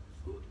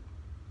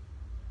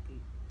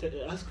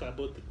 Ask her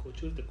about the coach.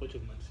 Who's the coach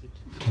of Man City?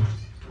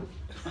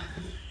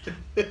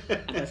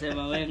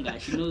 Akasema Wenger.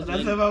 She knows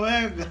Akasema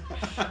Wenger.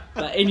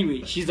 But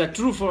anyway, she's a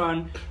true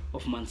fan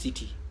of Man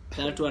City.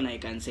 That one I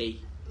can say.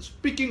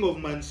 Speaking of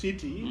Man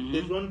City,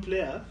 there's one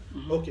player.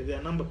 Okay, there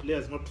are a number of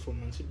players not from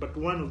Man City, but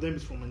one of them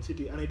is from Man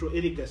City, and it was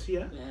Eric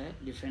Garcia.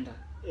 Defender.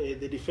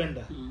 The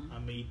defender.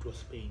 It was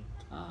Spain.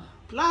 Ah.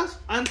 Plus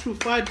Ansu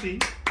Fati.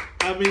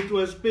 It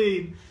was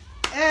Spain,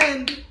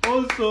 and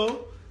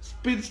also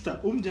Spinster.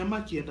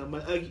 Jamaa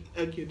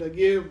akienda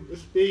game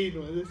Spain.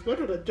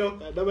 Watu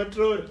watachoka na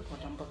matroli.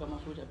 Watampaka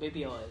mafuta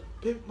baby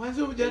oil.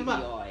 Mwanzo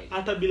jamaa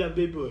hata bila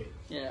baby oil.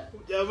 Yeah.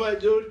 Jamaa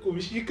John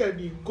kumshika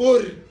ni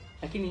ngori.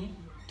 Lakini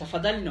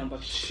tafadhali naomba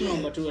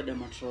tu wa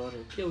Damatrore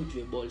pia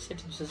ujue ball.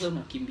 Sasa sasa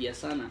unakimbia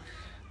sana.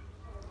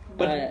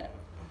 But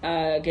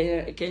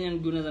Kenyan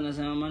Gunners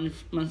anasema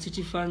Man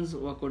City fans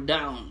wako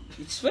down.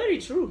 It's very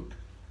true.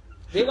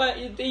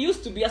 They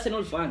used to be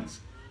Arsenal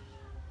fans.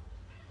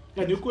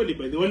 Ni kweli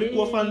by the way,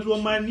 walikuwa fans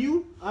wa Man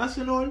U,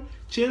 Arsenal,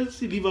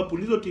 Chelsea,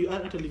 Liverpool,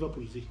 hata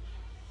Liverpool zi.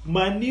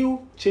 Man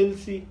U,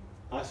 Chelsea,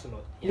 Arsenal.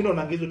 Mimi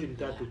naona hizo timu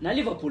tatu. Na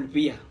Liverpool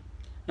pia.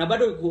 Na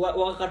bado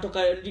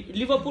wakatoka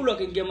Liverpool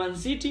wakaingia Man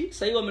City,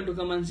 sasa hivi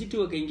wametoka Man City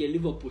wakaingia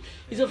Liverpool.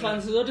 Hizo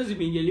fans zote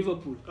zimeingia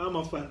Liverpool.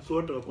 Kama fans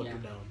wote wako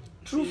down.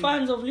 True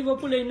fans of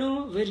Liverpool I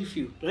know very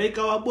few.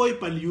 Like our boy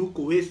pali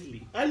yuko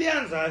Wesley.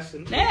 Alianza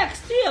Arsenal.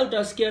 Next year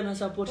utasikia na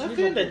support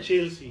Liverpool. Akaenda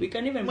Chelsea. We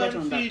can even bet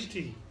on that.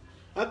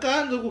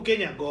 Akaanza huko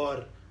Kenya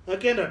Gor.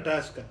 Akaenda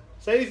Tusker.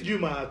 Sasa hizi juu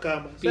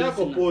Mahakama. Sasa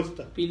yako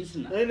Posta.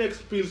 Pilsner.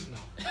 Next Pilsner.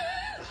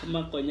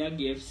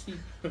 Makonyagi FC.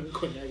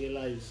 Konyagi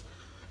lies.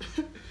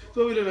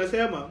 So vile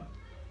nasema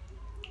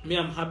me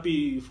I'm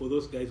happy for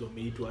those guys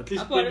wameitwa at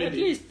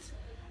least.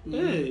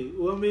 Hey,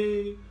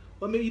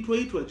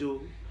 wameitwa Joe.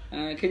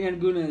 Kenyan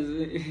Gunners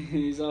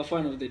is our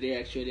fan of the day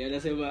actually.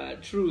 Anasema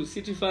true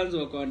City fans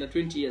wako under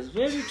 20 years.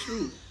 Very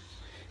true.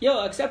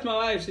 Yo, except my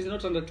wife, she's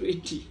not under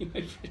 20,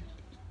 my friend.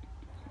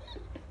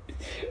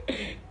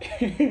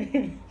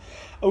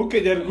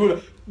 Kenyan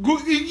Gunner.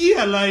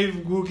 Ingia live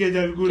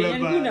Kenyan Gunner.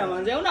 Kenyan Gunner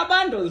manze una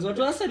bundles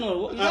watu Arsenal.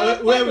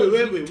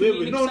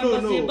 Wewe. No.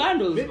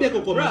 Maybe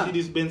kwa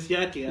Mercedes Benz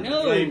yake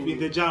drive in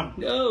the jam.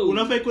 No.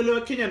 Unafai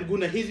kuelewa Kenyan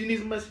Gunner. He's in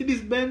his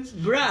Mercedes Benz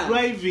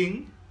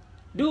driving.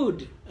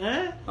 Dude.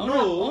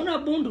 Una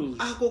bundles.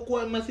 Ako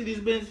kwa Mercedes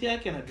Benz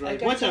yake na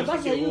drive.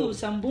 Wacha you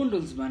some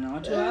bundles bana.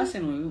 Watu wa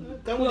Arsenal.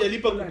 Kama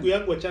hujalipa kuku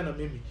yangu achana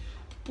mimi.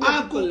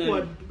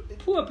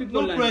 Poor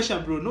people. No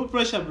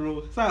pressure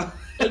bro.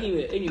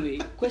 Anyway,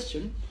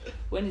 question.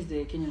 When is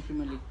the Kenyan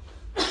Premier League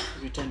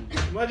returning?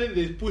 Imagine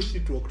they pushed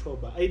it to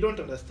October. I don't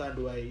understand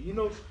why.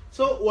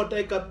 So what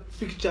like a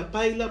fixture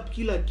pile up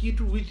kila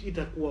kitu which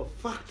itakuwa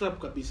fucked up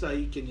kabisa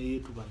hii Kenya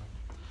yetu bana.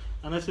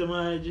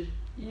 Anasemaje?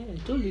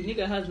 Yeah, told you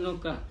nigga has no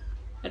car.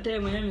 Hata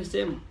yeye mwenyewe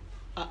amesema.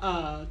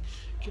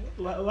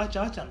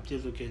 Wacha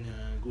mchezo Kenya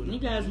Gunner.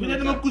 Nigga has no car.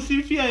 Mimi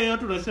kusifia yeye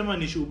watu nasema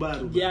ni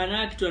Subaru.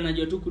 Jana kitu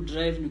anajua tu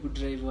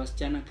kudrive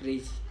wasichana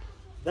crazy.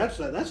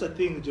 That's a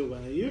thing Joe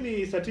bana. You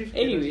need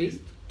certificate. Anyway,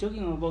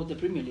 talking about the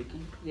Premier League,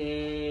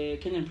 the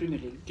Kenyan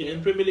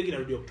Premier League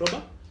in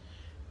October.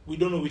 We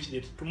don't know which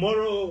date.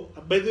 Tomorrow,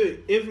 by the way,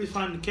 every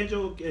fan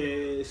Kenjo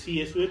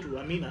CS wetu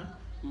Amina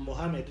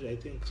Mohamed, I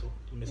think so.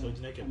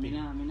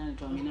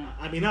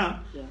 Amina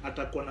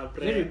atakuwa na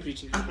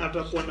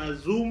atakuwa na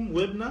Zoom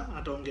webinar,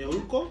 ataongea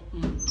huko.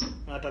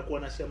 Atakuwa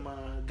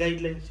anasema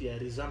guidelines ya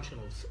resumption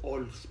of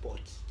all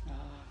sports.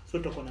 So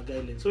tutakuwa na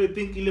guidelines. So I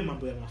think ile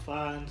mambo ya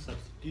fans,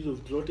 subsidies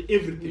of drought,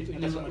 everything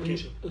anasema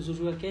kesho.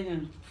 Uzuri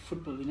Kenyan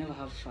football, we never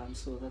have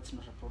fans, so that's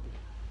not a problem.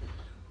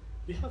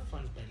 We have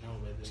fans by now,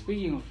 by the way.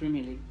 Speaking of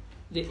Premier League,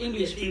 the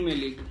English Premier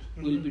League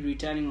will be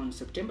returning on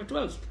September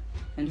 12th,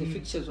 and the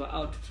fixtures were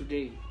out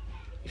today.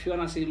 If you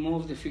want to see more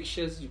of the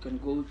fixtures, you can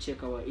go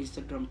check our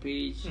Instagram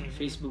page,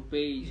 Facebook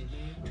page,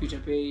 Twitter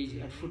page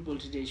at Football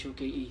Today Show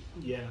KE.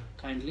 Yeah.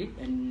 Kindly.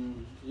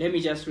 And let me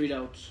just read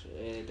out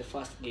the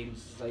first games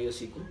za hiyo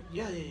siku.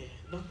 Yeah,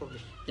 no problem.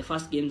 The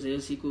first games za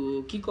hiyo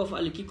siku,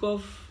 early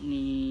kickoff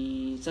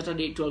ni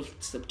Saturday 12th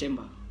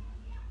September.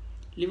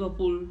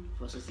 Liverpool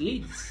versus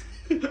Leeds.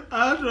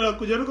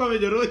 Kujaruka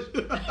wamejerosha.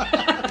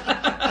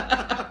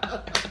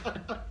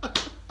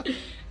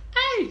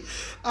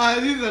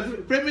 This is a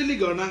Premier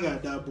League onanga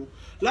adabu.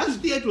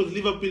 Last year it was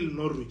Liverpool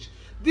Norwich.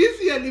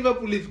 This year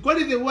Liverpool is what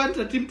they want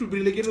a team to be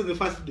relegated on the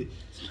first day.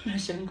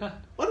 Nashanga.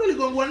 What will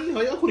go one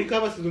how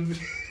recover season?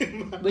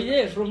 But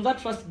yeah, from that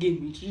first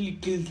game it really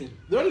killed them.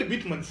 They only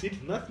beat Man City,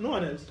 no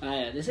one else.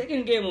 The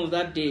second game of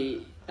that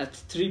day at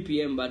 3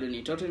 p.m.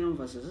 Badoni, Tottenham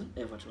versus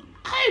Everton.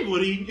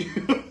 Boring.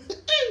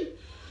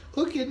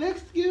 Okay,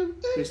 next game.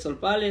 Crystal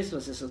Palace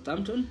versus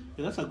Southampton.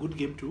 Yeah, that's a good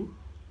game too.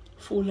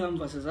 Fulham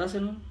versus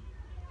Arsenal.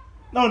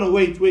 No,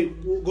 wait.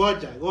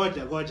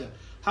 Goja.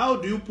 How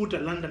do you put a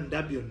London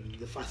derby on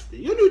the first day?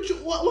 You need to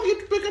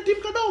pick a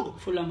team kadogo.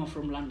 Fulham are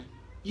from London.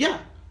 Yeah.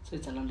 So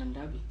it's a London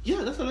derby.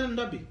 Yeah, that's a London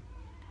derby.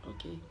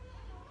 Okay.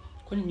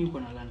 Kwani nyuko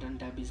na London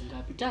derbies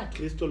ngapi? 3.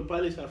 Crystal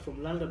Palace are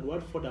from London,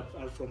 Watford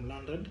are from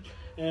London,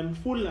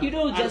 Fulham You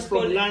don't are just from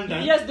call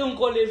London. You just don't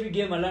call every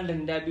game a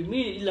London derby.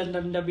 Me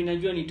London derby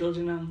najua ni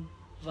Tottenham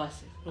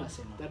versus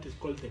Arsenal. That is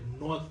called the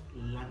North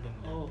London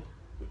derby. Oh.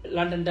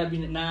 London derby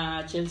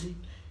na Chelsea.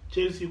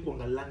 Chelsea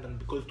kuanga London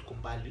because tuko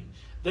mbali.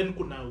 Then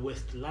kuna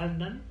West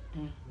London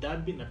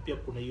derby na pia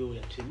kuna hiyo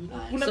ya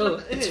Chelsea. So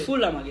it's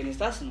Fulham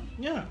against Arsenal.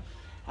 Yeah.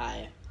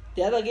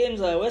 The other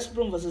games are West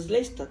Brom versus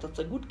Leicester. That's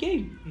a good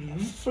game.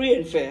 Free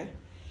and fair.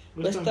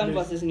 West Ham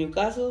versus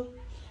Newcastle.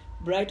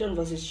 Brighton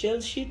versus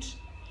Chelsea.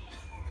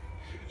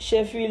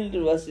 Sheffield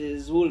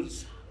versus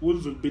Wolves.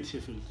 Wolves will beat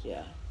Sheffield.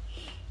 Yeah.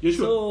 You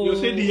sure? So, you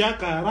said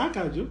yaka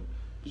haraka jo?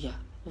 Yeah,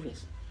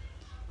 obviously.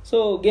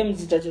 So games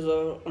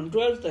zitachezwa on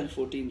 12th and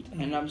 14th.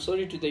 And I'm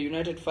sorry to the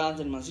United fans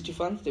and Man City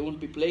fans, they won't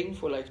be playing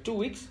for like 2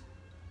 weeks.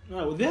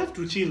 No, they have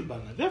to chill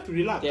bana. They have to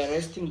relax. They are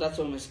resting. That's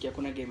all umesikia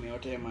kuna game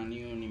yote ya Man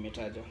U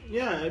nimetaja.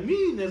 Yeah, me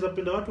naweza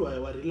penda watu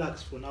wa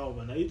relax for now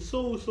bana. It's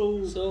so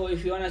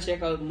if you want to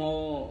check out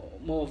more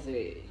of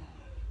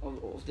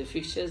the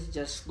fixtures,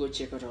 just go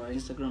check out our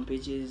Instagram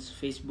pages,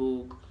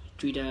 Facebook,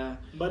 Twitter.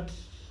 But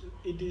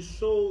it is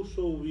so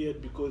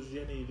weird because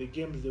the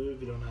games the way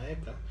vile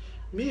wanaweka.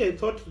 Me I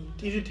thought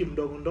hizi team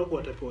ndogo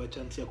watapewa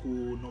chance ya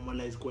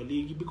ku-normalize kwa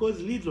ligi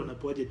because Leeds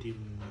wanapewaje team.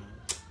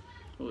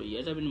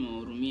 Hata mimi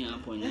nimehurumia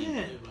hapo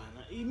yenyewe.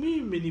 Bana. Mimi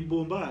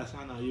imenibomba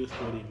sana hiyo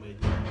story my.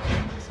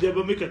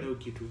 Sijabamika na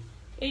kitu.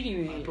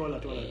 Anyway, Tola.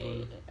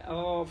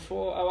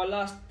 For our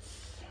last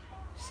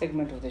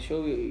segment of the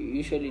show, we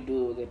usually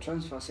do the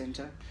transfer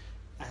center.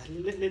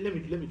 Let me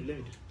do.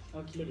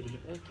 Okay.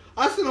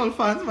 Arsenal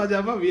fans,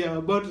 majama, we are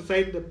about to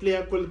sign the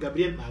player called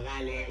Gabriel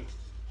Magalhaes.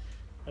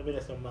 I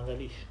mean, some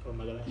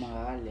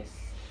Magalhaes.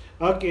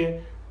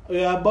 Okay,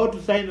 we are about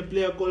to sign a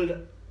player called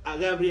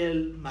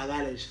Gabriel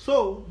Magalhaes.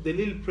 So, the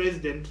Lille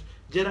president,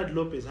 Gerard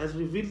Lopez, has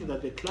revealed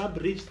that the club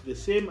reached the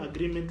same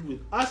agreement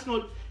with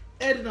Arsenal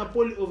and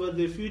Napoli over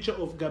the future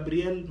of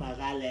Gabriel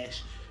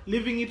Magalhaes,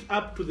 leaving it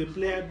up to the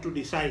player to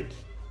decide.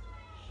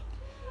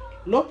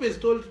 Lopez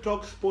told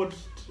TalkSport,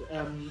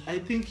 I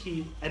think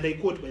and I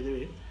quote by the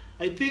way,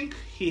 I think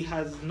he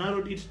has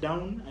narrowed it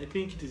down. I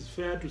think it is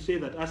fair to say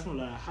that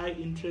Arsenal are high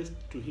interest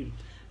to him.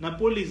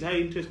 Napoli is high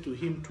interest to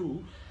him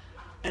too.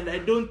 And I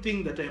don't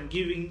think that I'm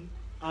giving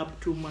up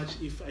too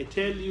much if I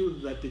tell you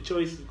that the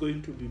choice is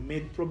going to be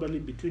made probably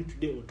between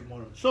today or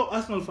tomorrow. So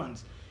Arsenal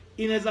fans,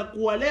 inaweza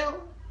kuwa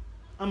leo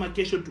ama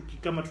kesho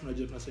kama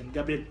tunajua tunasema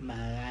Gabriel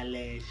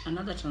Magalhaes.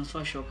 Another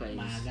transfer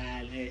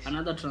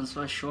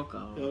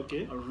shocker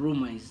Okay. Or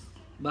rumor is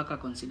Barca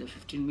consider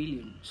 15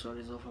 million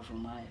Suarez offer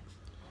from Ajax.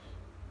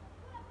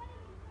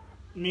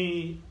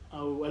 Me,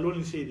 I'll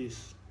only say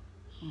this.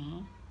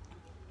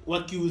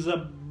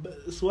 Wakiuza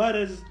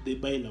Suarez, they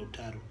buy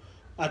Lautaro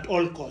at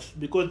all costs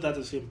because that's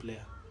the same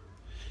player.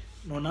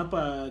 Naona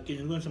hapa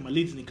Kenya nasema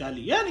Leeds ni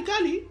kali. Yeah, ni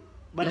kali.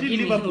 But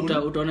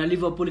Liverpool utaona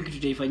Liverpool kitu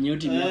taifanyia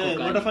timu yako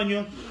kali.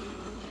 Watafanywa.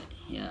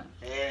 Yeah.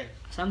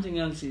 Something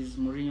else is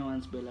Mourinho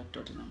wants Bale at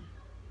Tottenham.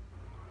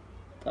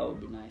 That would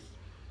be nice.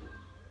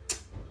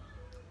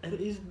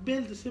 Is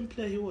Bale the same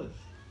player he was?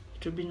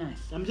 It would be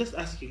nice. I'm just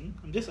asking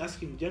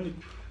Jani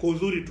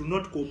Kozuri to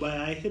not go by.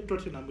 I hate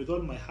Tottenham with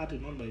all my heart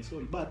and all my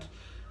soul, but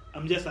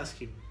I'm just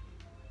asking.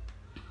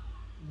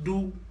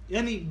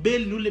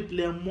 Bale ni ule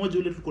player mmoja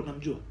ule tulikuwa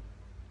tunamjua?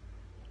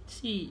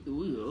 Si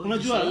huyo.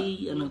 Unajua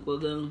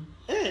anakuaga.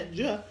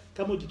 Jua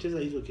kama ukicheza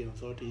hizo game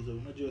zote hizo,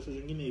 unajua saa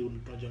zingine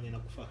unajua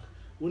inakufaka.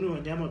 Uni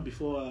wanyama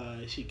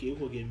before shike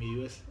huko game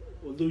ya US,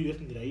 although US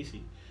ni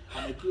rahisi.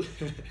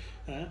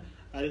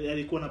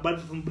 Alikuwa na bad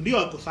form, ndio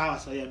ako sawa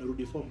sasa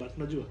amerudi form, but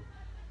unajua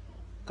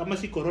kama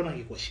si corona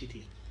ingekuwa shit.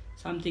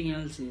 Something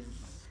else is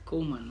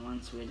Koeman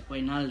wants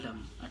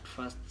Wijnaldum at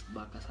first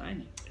Barca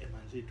signing.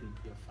 Man, it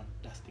would be a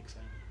fantastic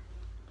signing.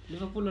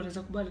 Liverpool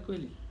wanaweza kubali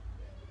kweli?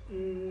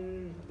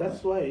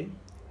 That's why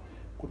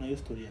kuna hiyo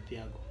story ya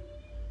Thiago.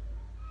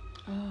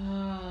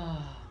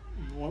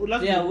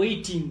 They are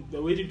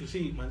waiting to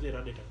see manze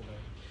rada itakubali.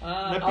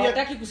 Na pia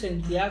hawataki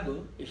kusign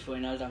Thiago if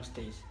Wijnaldum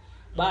stays.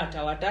 But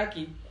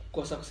hawataki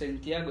kosa kusign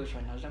Thiago if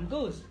Wijnaldum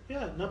goes.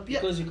 Yeah, na pia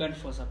because you can't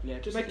force a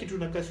player to stay. Kitu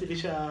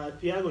nakasirisha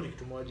Thiago ni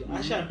kitu moja.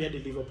 Ashaambia the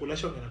Liverpool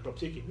ashonga na top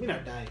taking. Mimi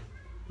nadai.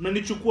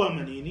 Mnanichukua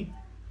ama nini?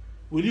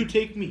 Will you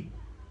take me?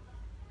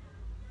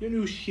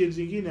 Ushie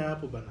zingine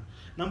hapo bana.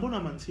 Na mbona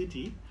Man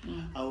City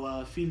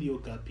our fill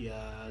gap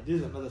ya, this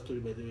is another story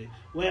by the way.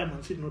 Why are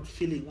Man City not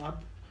filling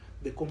up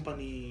the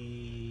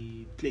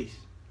company place?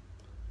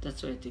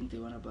 That's why I think they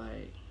want to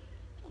buy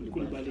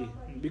Koulibaly.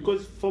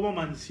 Because former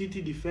Man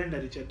City defender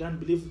Richard Dunn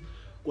believes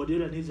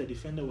Guardiola needs a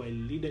defender with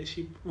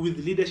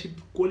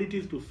leadership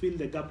qualities to fill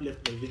the gap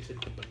left by Vincent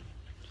Kompany.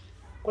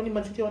 Kwani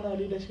Man City wana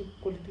leadership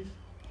qualities?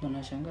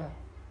 Wanashangaa.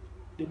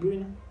 De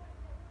Bruyne?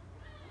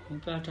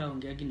 Nikata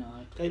ongeagi na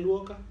watu. Kyle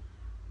Walker?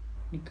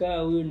 Nikaa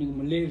huyo ni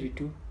mlevi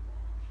tu.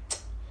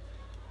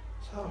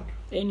 Sawa.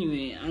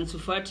 Anyway, Ansu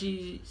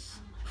Fati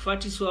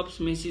swaps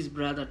Messi's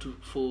brother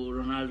for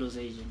Ronaldo's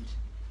agent.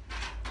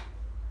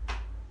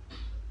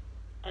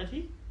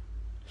 Ati?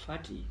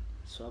 Fati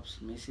swaps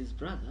Messi's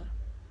brother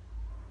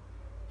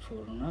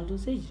for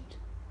Ronaldo's agent.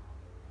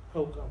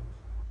 How come?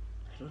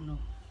 I don't know.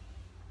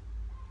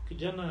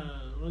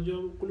 Kijana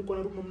unajua kulikuwa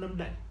na rumor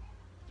mnamdai.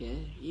 Yeah,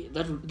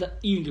 that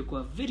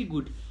ingekuwa very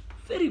good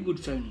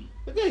signing.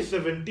 The guy is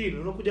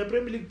 17. Unakuja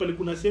Premier League pale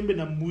kuna sembe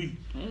na mwili.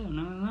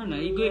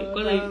 Unang'ang'ana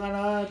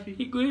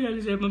Igo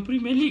alisema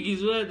Premier League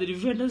is where the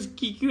defenders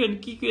kick you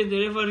and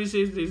the referee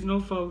says there is no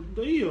foul.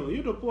 Ndio hiyo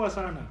ndio poa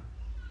sana.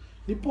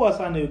 Ni poa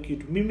sana hiyo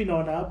kitu. Mimi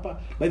naona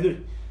hapa by the way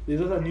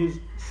there's also news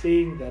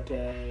saying that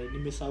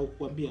nimesahau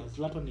kuambia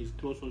Zlatan is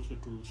close also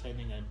to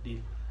signing a deal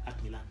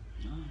at Milan.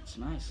 It's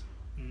nice.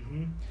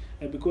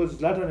 Because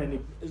Zlatan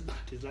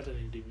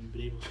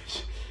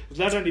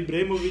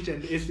Ibrahimovic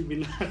and AC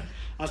Milan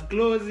are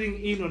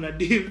closing in on a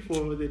deal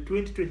for the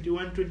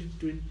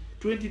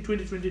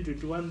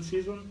 2020-2021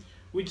 season,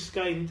 which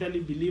Sky in Italy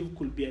believe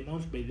could be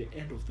announced by the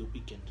end of the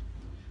weekend.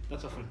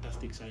 That's a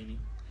fantastic signing.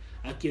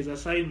 Akiweza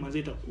sign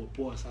mazeta kuwa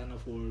poa sana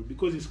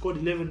because he scored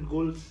 11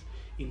 goals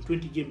in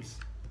 20 games.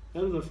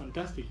 That was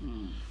fantastic.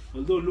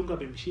 Although Lunga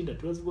amemshinda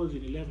 12 goals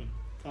in 11.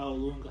 How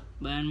Lunga?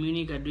 Bayern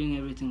Munich are doing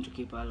everything to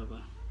keep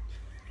Alaba.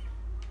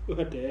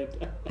 What the hell?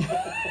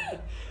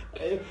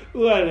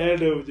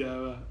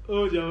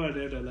 Ujama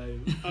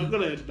live. I'm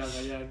gonna let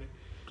Dangayane.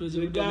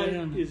 The guy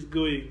is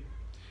going.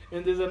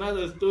 And there's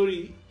another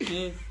story.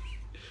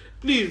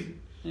 Please,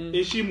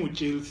 Eshimu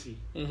Chelsea.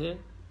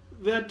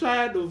 They are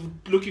tired of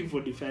looking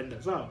for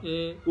defenders.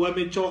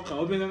 Wamechoka.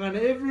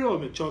 Everyone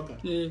wamechoka.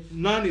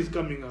 None is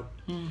coming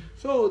up.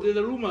 So there's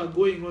a rumor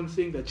going on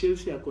saying that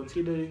Chelsea are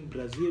considering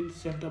Brazil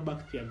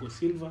centre-back Thiago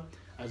Silva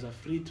as a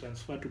free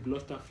transfer to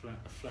Gloucester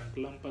Frank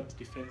Lampard's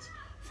defense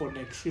for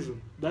next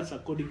season. That's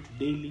according to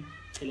Daily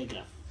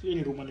Telegraph. Hiyo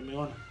ni rumor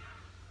nimeona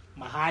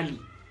mahali.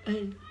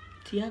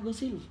 Thiago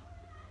Silva.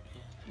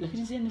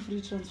 Lakini si ni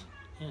free transfer.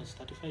 Yes,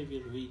 35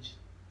 years of age.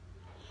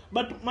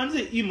 But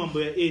manze hii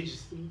mambo ya age,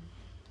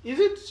 is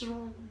it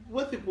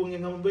worth it kuongea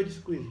mambo ya age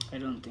siku hizi? I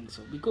don't think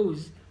so,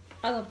 because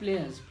other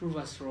players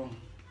prove us wrong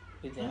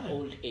with their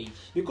old age.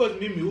 Because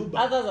mimi Uber.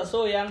 Others are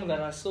so young that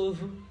are so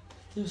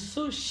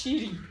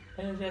shitty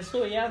and they're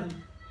so young.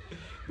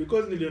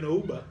 Because niliona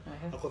Uber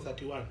ako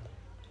 31.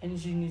 And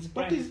he's in his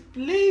prime. But he's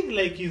playing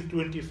like he's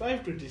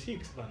 25,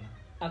 26 bana.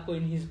 Ako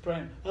in his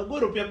prime.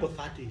 Agoro pia ako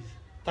 30s.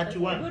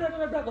 31. Agoro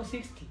labda ako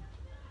 60.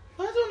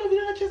 Sasa una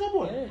vile anacheza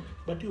ball.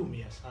 But yeye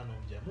umia sana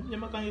mjamaa.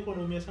 Mjamaa kangekuwa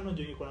anaumia sana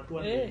ndio ingekuwa na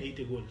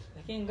 280 goals.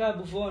 Lakini nga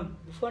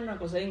Buffon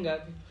ako sahi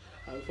ngapi?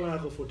 Buffon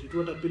ako 42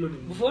 hata pilo ni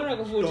Buffon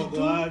ako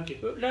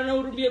 42. Na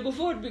nahurumia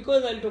Buffon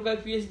because alitoka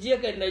PSG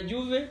akaenda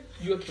Juve,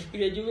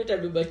 akifikiria Juve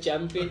tabeba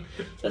champion.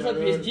 Sasa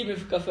PSG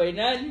imefika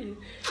finali,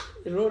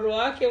 Roro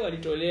wake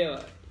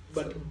walitolewa.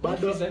 But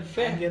bado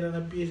angeenda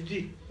na PSG.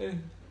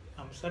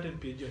 I'm certain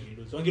PSG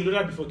wangeloza.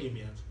 Wangeloza before game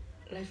ends.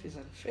 Life is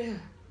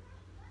unfair.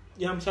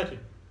 Yeah, I'm certain.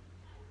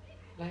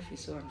 Life is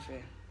so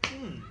unfair.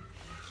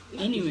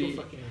 Anyway,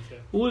 so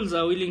Wolves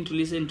are willing to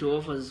listen to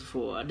offers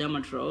for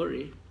Adama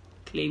Traore,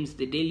 claims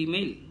the Daily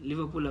Mail.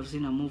 Liverpool have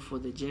seen a move for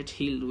the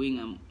jet-heeled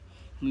winger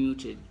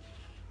muted,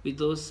 with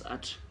those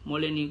at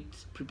Molineux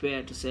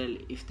prepared to sell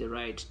if the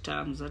right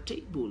terms are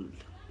tabled.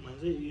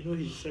 You know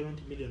he's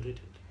 70 million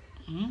rated.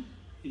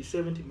 He's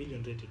 70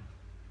 million rated.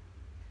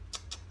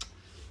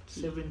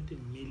 70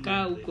 million.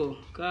 Kaa huko.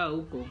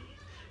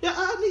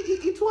 Yeah,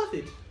 it's worth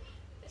it.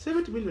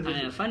 70 million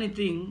rated. Funny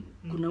thing,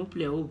 kuna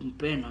player huyu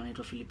mpeno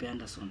anaitwa Philip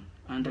Anderson.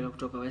 Anataka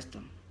kutoka West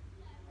Ham.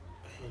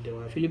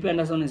 Philip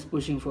Anderson is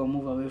pushing for a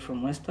move away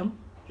from West Ham,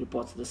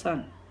 reports The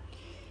Sun.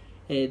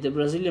 The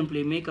Brazilian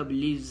playmaker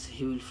believes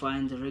he will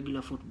find the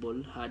regular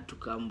football hard to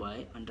come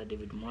by under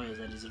David Moyes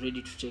and is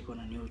ready to take on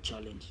a new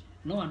challenge.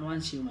 No one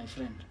wants you, my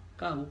friend.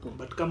 Kaa huko.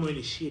 But kama wewe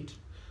ni shit,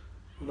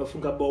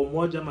 unafunga bao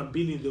moja ama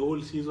mbili in the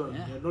whole season,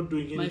 you're not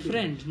doing anything. My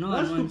friend, no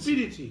That's one wants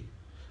stupidity. you.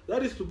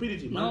 That is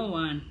stupidity, man. No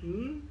one.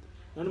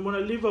 Na nimeona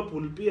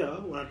Liverpool pia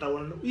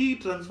wanatawana hii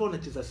transfer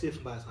wanacheza safe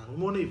mbaya sana.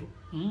 Umeona hivyo?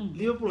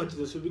 Liverpool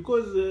wanacheza safe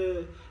because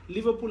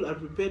Liverpool are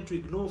prepared to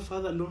ignore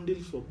further loan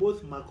deals for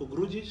both Marco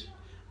Grujic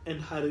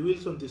and Harry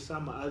Wilson this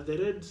summer as the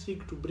Reds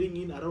seek to bring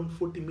in around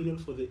 40 million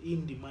for the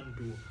in-demand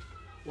duo.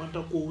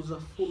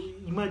 Watakuuza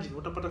imagine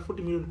watapata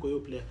 40 million kwa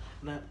hiyo player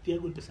na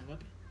Thiago ni pesa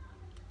ngapi?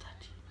 30.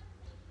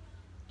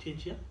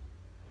 Change ya?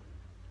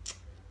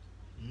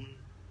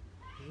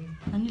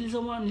 Na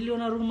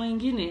niliona rumor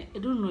ingine, I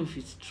don't know if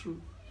it's true.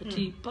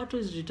 Pato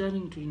is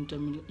returning to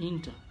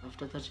Inter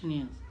after 13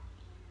 years.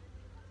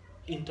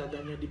 Inter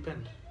gonna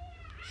depend.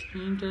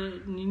 Inter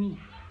nini?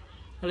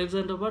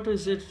 Alexander Pato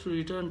is set to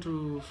return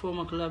to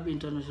former club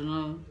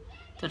International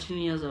 13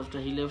 years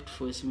after he left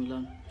for AC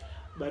Milan.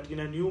 But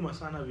inaniuma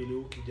sana vile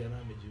huyu kijana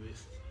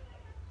amejiwest.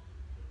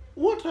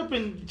 What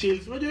happened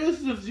Chelsea? Unajua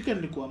Chelsea zika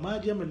nilikuwa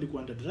maji ama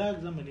nilikuwa under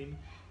drugs ama nini?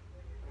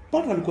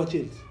 Pato alikuwa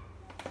Chelsea.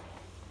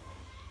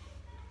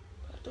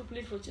 Pato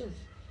played for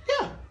Chelsea.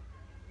 Yeah.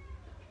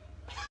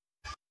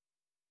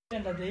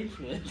 Under the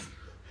influence.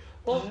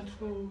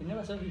 You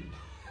never saw him.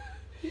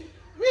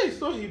 We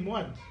saw him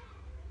once.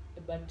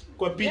 But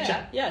kwa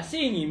picha. Yeah,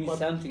 seeing him is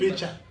something.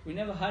 Picture. But we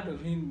never heard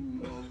of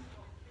him.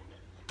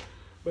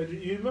 But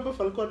you remember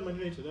Falcon Man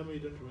United? I mean, you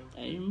don't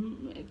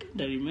remember. I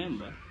can't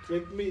remember. It's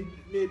like me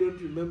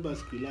don't remember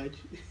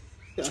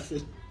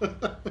Squillaci.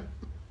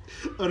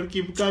 Or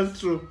Kim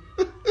Castro.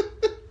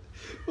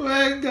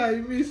 Wenger, I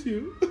miss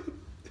you.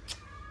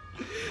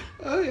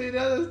 Okay, in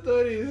other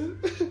stories,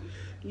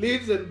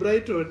 Leeds and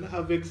Brighton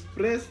have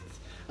expressed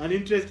an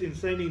interest in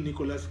signing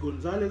Nicolas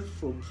Gonzalez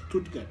from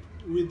Stuttgart,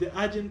 with the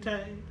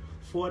Argentine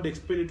forward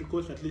expected to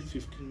cost at least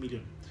 15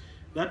 million.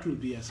 That will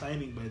be a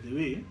signing, by the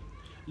way.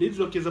 Leeds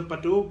wakiweza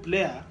pata huyo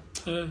player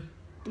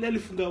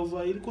alifunga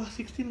over ilikuwa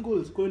 16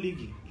 goals kwa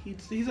ligi.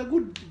 He's a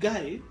good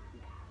guy.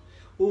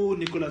 Oh,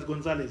 Nicolas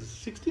Gonzalez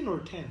 16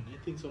 or 10, I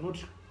think so, not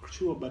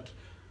sure, but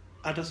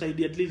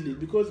atasaidia at least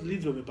because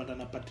Leeds wamepata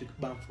na Patrick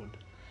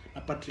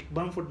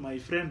Bamford, my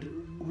friend,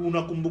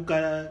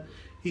 unakumbuka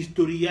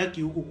history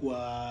yake huku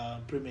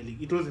kwa Premier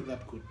League. It wasn't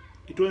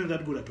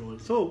that good at all.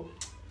 So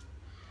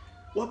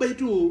wabai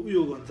tu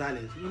huyo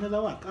Gonzalez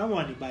inaweza work ama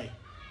wanibai.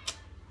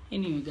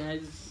 Anyway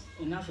guys,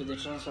 enough of the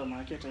transfer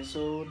market. I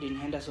saw Dean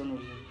Henderson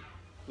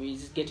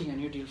is getting a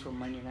new deal from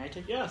Man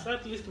United. Yeah, so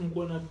at least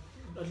mkuona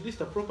at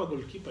least a proper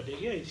goalkeeper.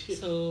 Yeah, it's shit.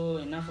 So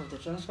enough of the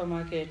transfer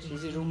market.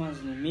 Hizi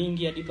rumors ni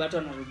mingi, hadi pato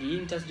anarudi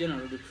Inter, sio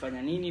anarudi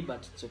kufanya nini,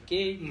 but it's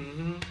okay.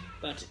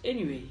 But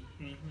anyway,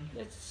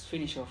 let's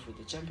finish off with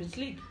the Champions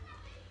League.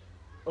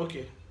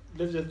 Okay,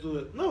 let's just do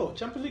it. No,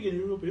 Champions League in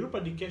Europe. Europa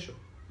di kesho.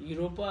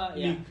 Europa,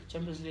 yeah, League.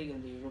 Champions League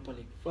and the Europa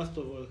League. First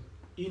of all,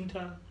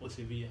 Inter or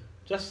Sevilla?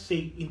 Just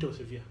say Inter or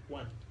Sevilla.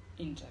 One.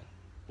 Inter.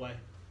 Why?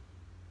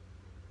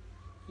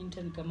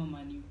 Inter ni kama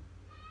Man U.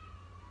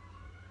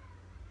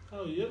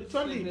 Oh, yeah, it's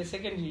only the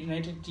second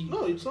United team.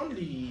 No, it's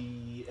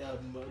only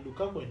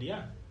Lukaku and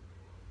Jan.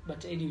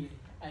 But anyway,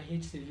 I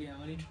hate Sevilla. I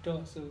want to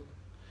talk, so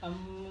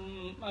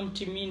I'm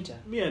team Inter.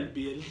 Me, I'll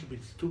be a little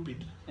bit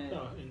stupid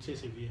and say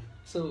Sevilla.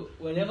 So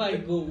wherever I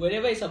go,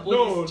 wherever I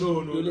support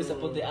you always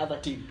support the other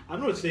team.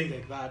 I'm not saying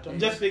like that. I'm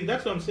just saying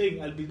that's what I'm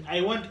saying.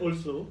 I want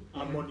also.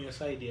 I'm on your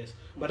side, yes.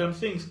 But I'm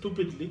saying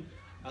stupidly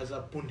as a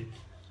pundit.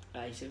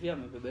 Sevilla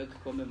amebeba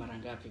kikombe mara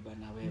ngapi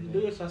bana wewe?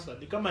 Ndio sasa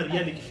ni kama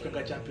Real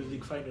ikifika Champions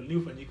League final ni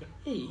ufanyika.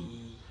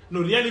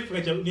 No, Real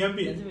ikifika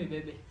niambie. Lazima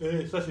ibebe.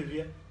 Sasa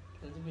Sevilla.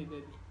 Lazima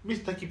ibebe. Mimi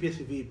sitaki pia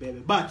Sevilla ibebe,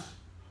 but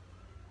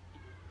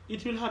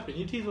it will happen.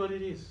 It is what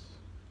it is.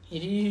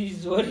 It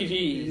is what it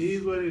is. It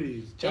is what it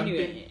is.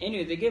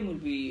 Anyway, the game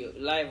will be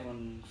live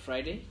on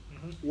Friday.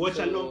 Watch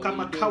along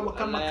kama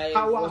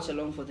watch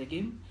along for the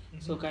game.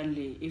 So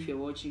kindly, if you're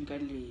watching,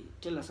 kindly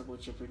tell us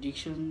about your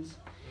predictions.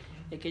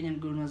 The Kenyan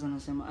Gunners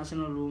anasema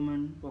Arsenal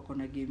women wako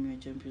na game ya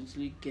Champions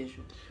League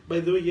kesho. By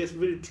the way, yes,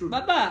 very true.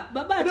 Baba,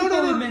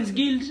 no, Women's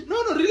Guild. No,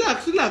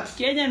 relax.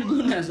 Kenyan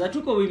Gunners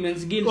hatuko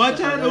Women's Guild.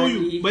 Wacha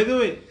huyu. By the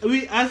way,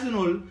 we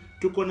Arsenal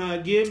tuko na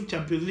game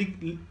Champions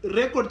League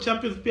record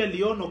Champions pia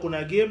Lyon wako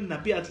na game na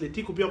pia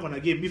Atletico pia wako na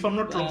game. If I'm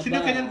not wrong, sio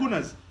Kenyan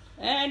Gunners.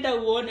 Enda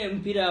uone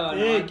mpira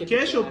wanawake.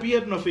 Kesho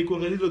pia tunafai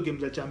kuangalia hizo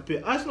games za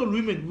Champions. Arsenal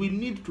women, we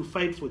need to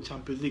fight for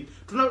Champions League.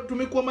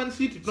 Tumekuwa Man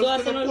City,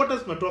 tunafika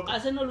quarters tunatoka.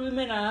 Arsenal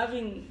women are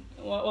having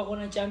wako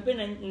na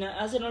champion na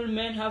Arsenal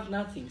men have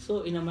nothing.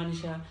 So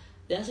inamaanisha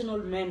the Arsenal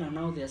men are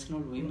now the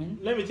Arsenal women.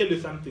 Let me tell you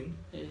something.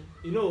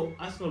 You know,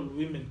 Arsenal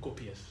women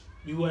copy us.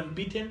 We were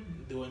unbeaten,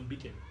 they were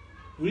unbeaten.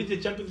 We reached the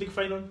Champions League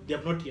final, they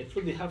have not yet.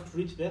 So they have to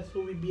reach there,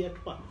 so we'll be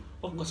at one.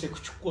 Wakose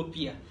kuchukua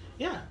pia.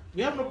 Yeah,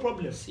 we have no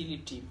problem. Silly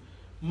team.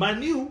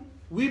 Manu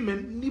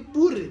women ni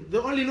bure. They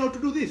only know to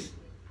do this.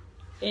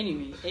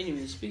 Anyway,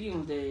 speaking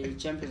of the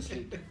Champions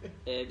League,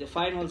 the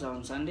finals are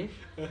on Sunday.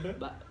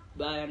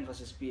 Bayern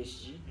versus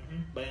PSG.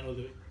 Bayern all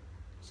the way.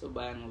 So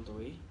Bayern all the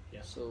way.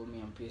 Yeah. So me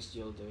and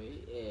PSG all the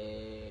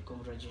way.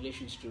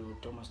 Congratulations to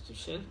Thomas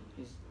Tuchel.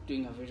 He's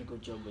doing a very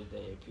good job with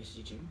the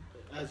PSG team.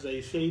 As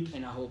I said,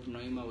 and I hope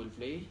Neymar will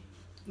play.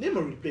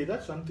 Neymar will play.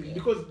 That's something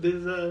because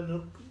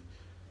there's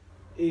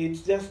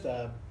it's just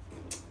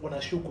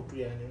wanashuku tu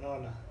yani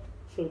unaona.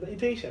 So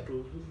itaisha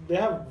tu. They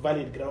have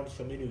valid grounds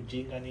for many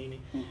ujinga nini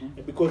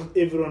because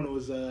everyone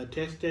was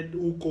tested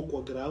huko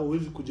kwa grau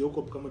huwezi kuja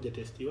huko kama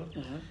hujatestiwa.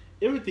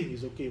 Everything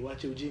is okay.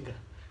 Wache ujinga.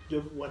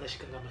 Job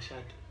wanashikanga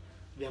mashati.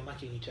 They are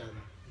marking each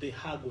other. They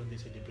hug when they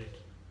celebrate.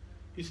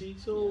 You see?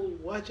 So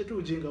wache tu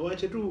ujinga.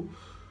 Wache tu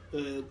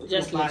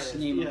just let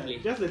Neymar play.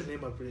 Just let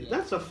Neymar play.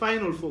 That's a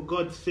final for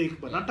God's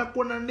sake. But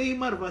natakuwa na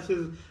Neymar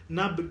versus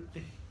Gnabry.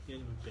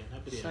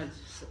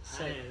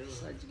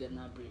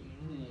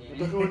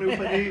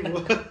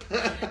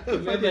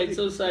 Remember, it's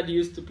so sad he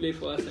used to play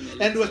for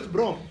Arsenal. And West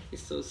Brom.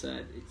 It's so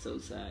sad.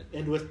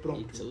 And West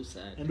Brom. It's so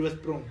sad. And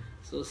West Brom.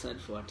 So sad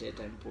for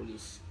Arteta and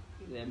Police.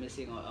 They're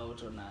missing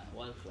out on a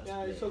world-class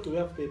player. It's okay. We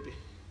have Pepe.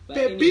 But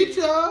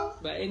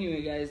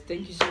anyway, guys,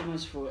 thank you so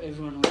much for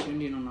everyone who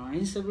tuned in on our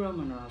Instagram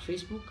and our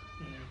Facebook.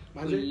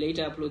 We'll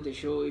later upload the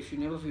show. If you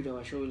never viewed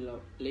our show, we'll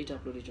later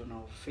upload it on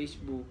our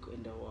Facebook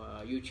and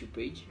our YouTube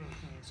page.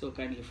 So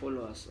kindly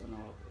follow us on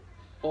our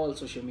all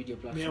social media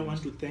platforms. I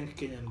want to thank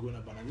Kenyan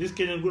Guna Bana. This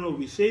Kenyan Guna,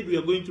 we said we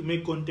are going to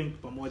make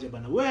content pamoja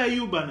Bana. Where are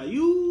you Bana?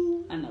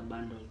 You? Anna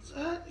bundles.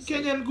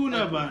 Kenyan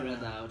Guna Bana.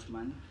 Brother out,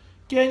 man.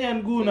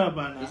 Kenyan Guna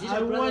Bana. Is it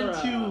a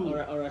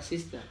brother or a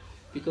sister?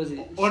 Because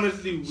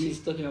honestly, she's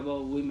talking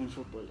about women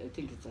football. I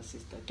think it's a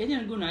sister.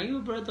 Kenyan Guna, are you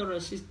a brother or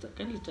a sister?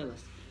 Can you tell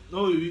us?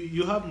 No,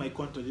 you have my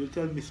contact. You'll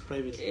tell me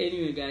privately.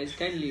 Anyway, guys,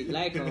 kindly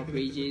like our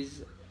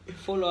pages.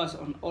 Follow us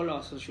on all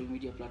our social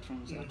media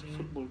platforms at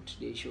Football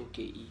Today Show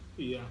KE.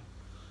 Yeah.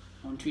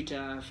 On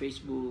Twitter,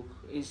 Facebook,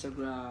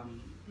 Instagram,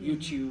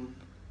 YouTube.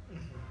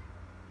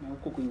 Na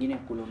huko kwingine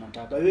kule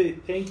unataka. By the way,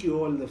 thank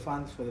you all the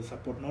fans for the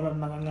support. Naona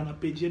mnangangana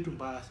page yetu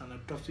mbaya sana.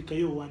 Tutafika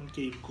hiyo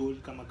 1k goal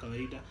kama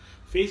kawaida.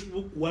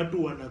 Facebook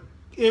watu wana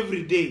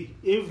every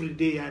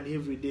day and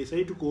every day.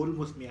 Sasa tuko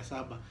almost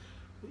 700.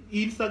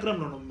 Instagram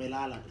naona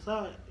mmelala.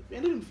 Sasa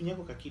endeni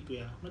mfinyako kwa kitu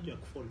ya unajua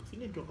kufollow.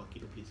 Finya tu kwa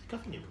kitu please.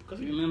 Kafinye tu.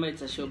 Remember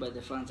it's a show by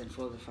the fans and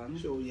for the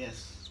fans. So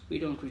yes. We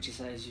don't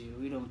criticize you.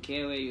 We don't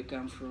care where you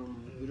come from.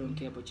 We don't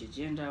care about your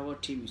gender,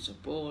 what team you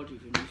support.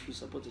 Even if you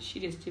support the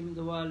shittiest team in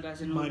the world,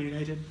 doesn't know. Man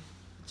United.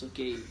 It's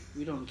okay.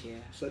 We don't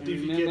care. And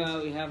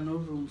remember, we have no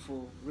room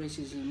for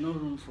racism, no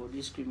room for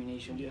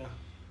discrimination. Yeah.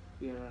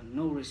 We are a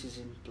no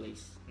racism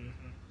place.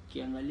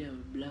 Kiangalia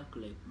black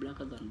like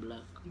blacker than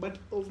black. But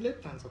of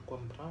late times kwa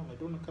brown. I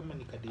don't know kama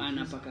ni kadiri.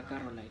 Anapaka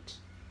Carolite.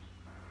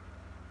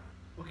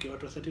 Okay,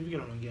 watu wa certificate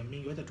wanaongea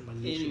mingi, wacha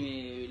tumalize.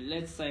 Anyway,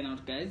 let's sign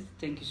out, guys.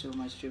 Thank you so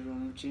much to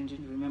everyone who tuned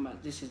in. Remember,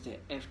 this is the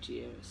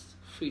FTS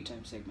Free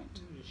Time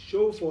segment.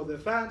 Show for the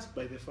fans,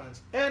 by the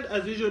fans. And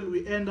as usual,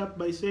 we end up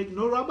by saying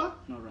no rubber,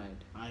 no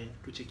ride. Aya,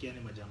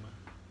 tuchekiane majama.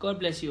 God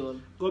bless you all.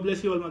 God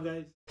bless you all, my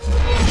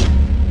guys.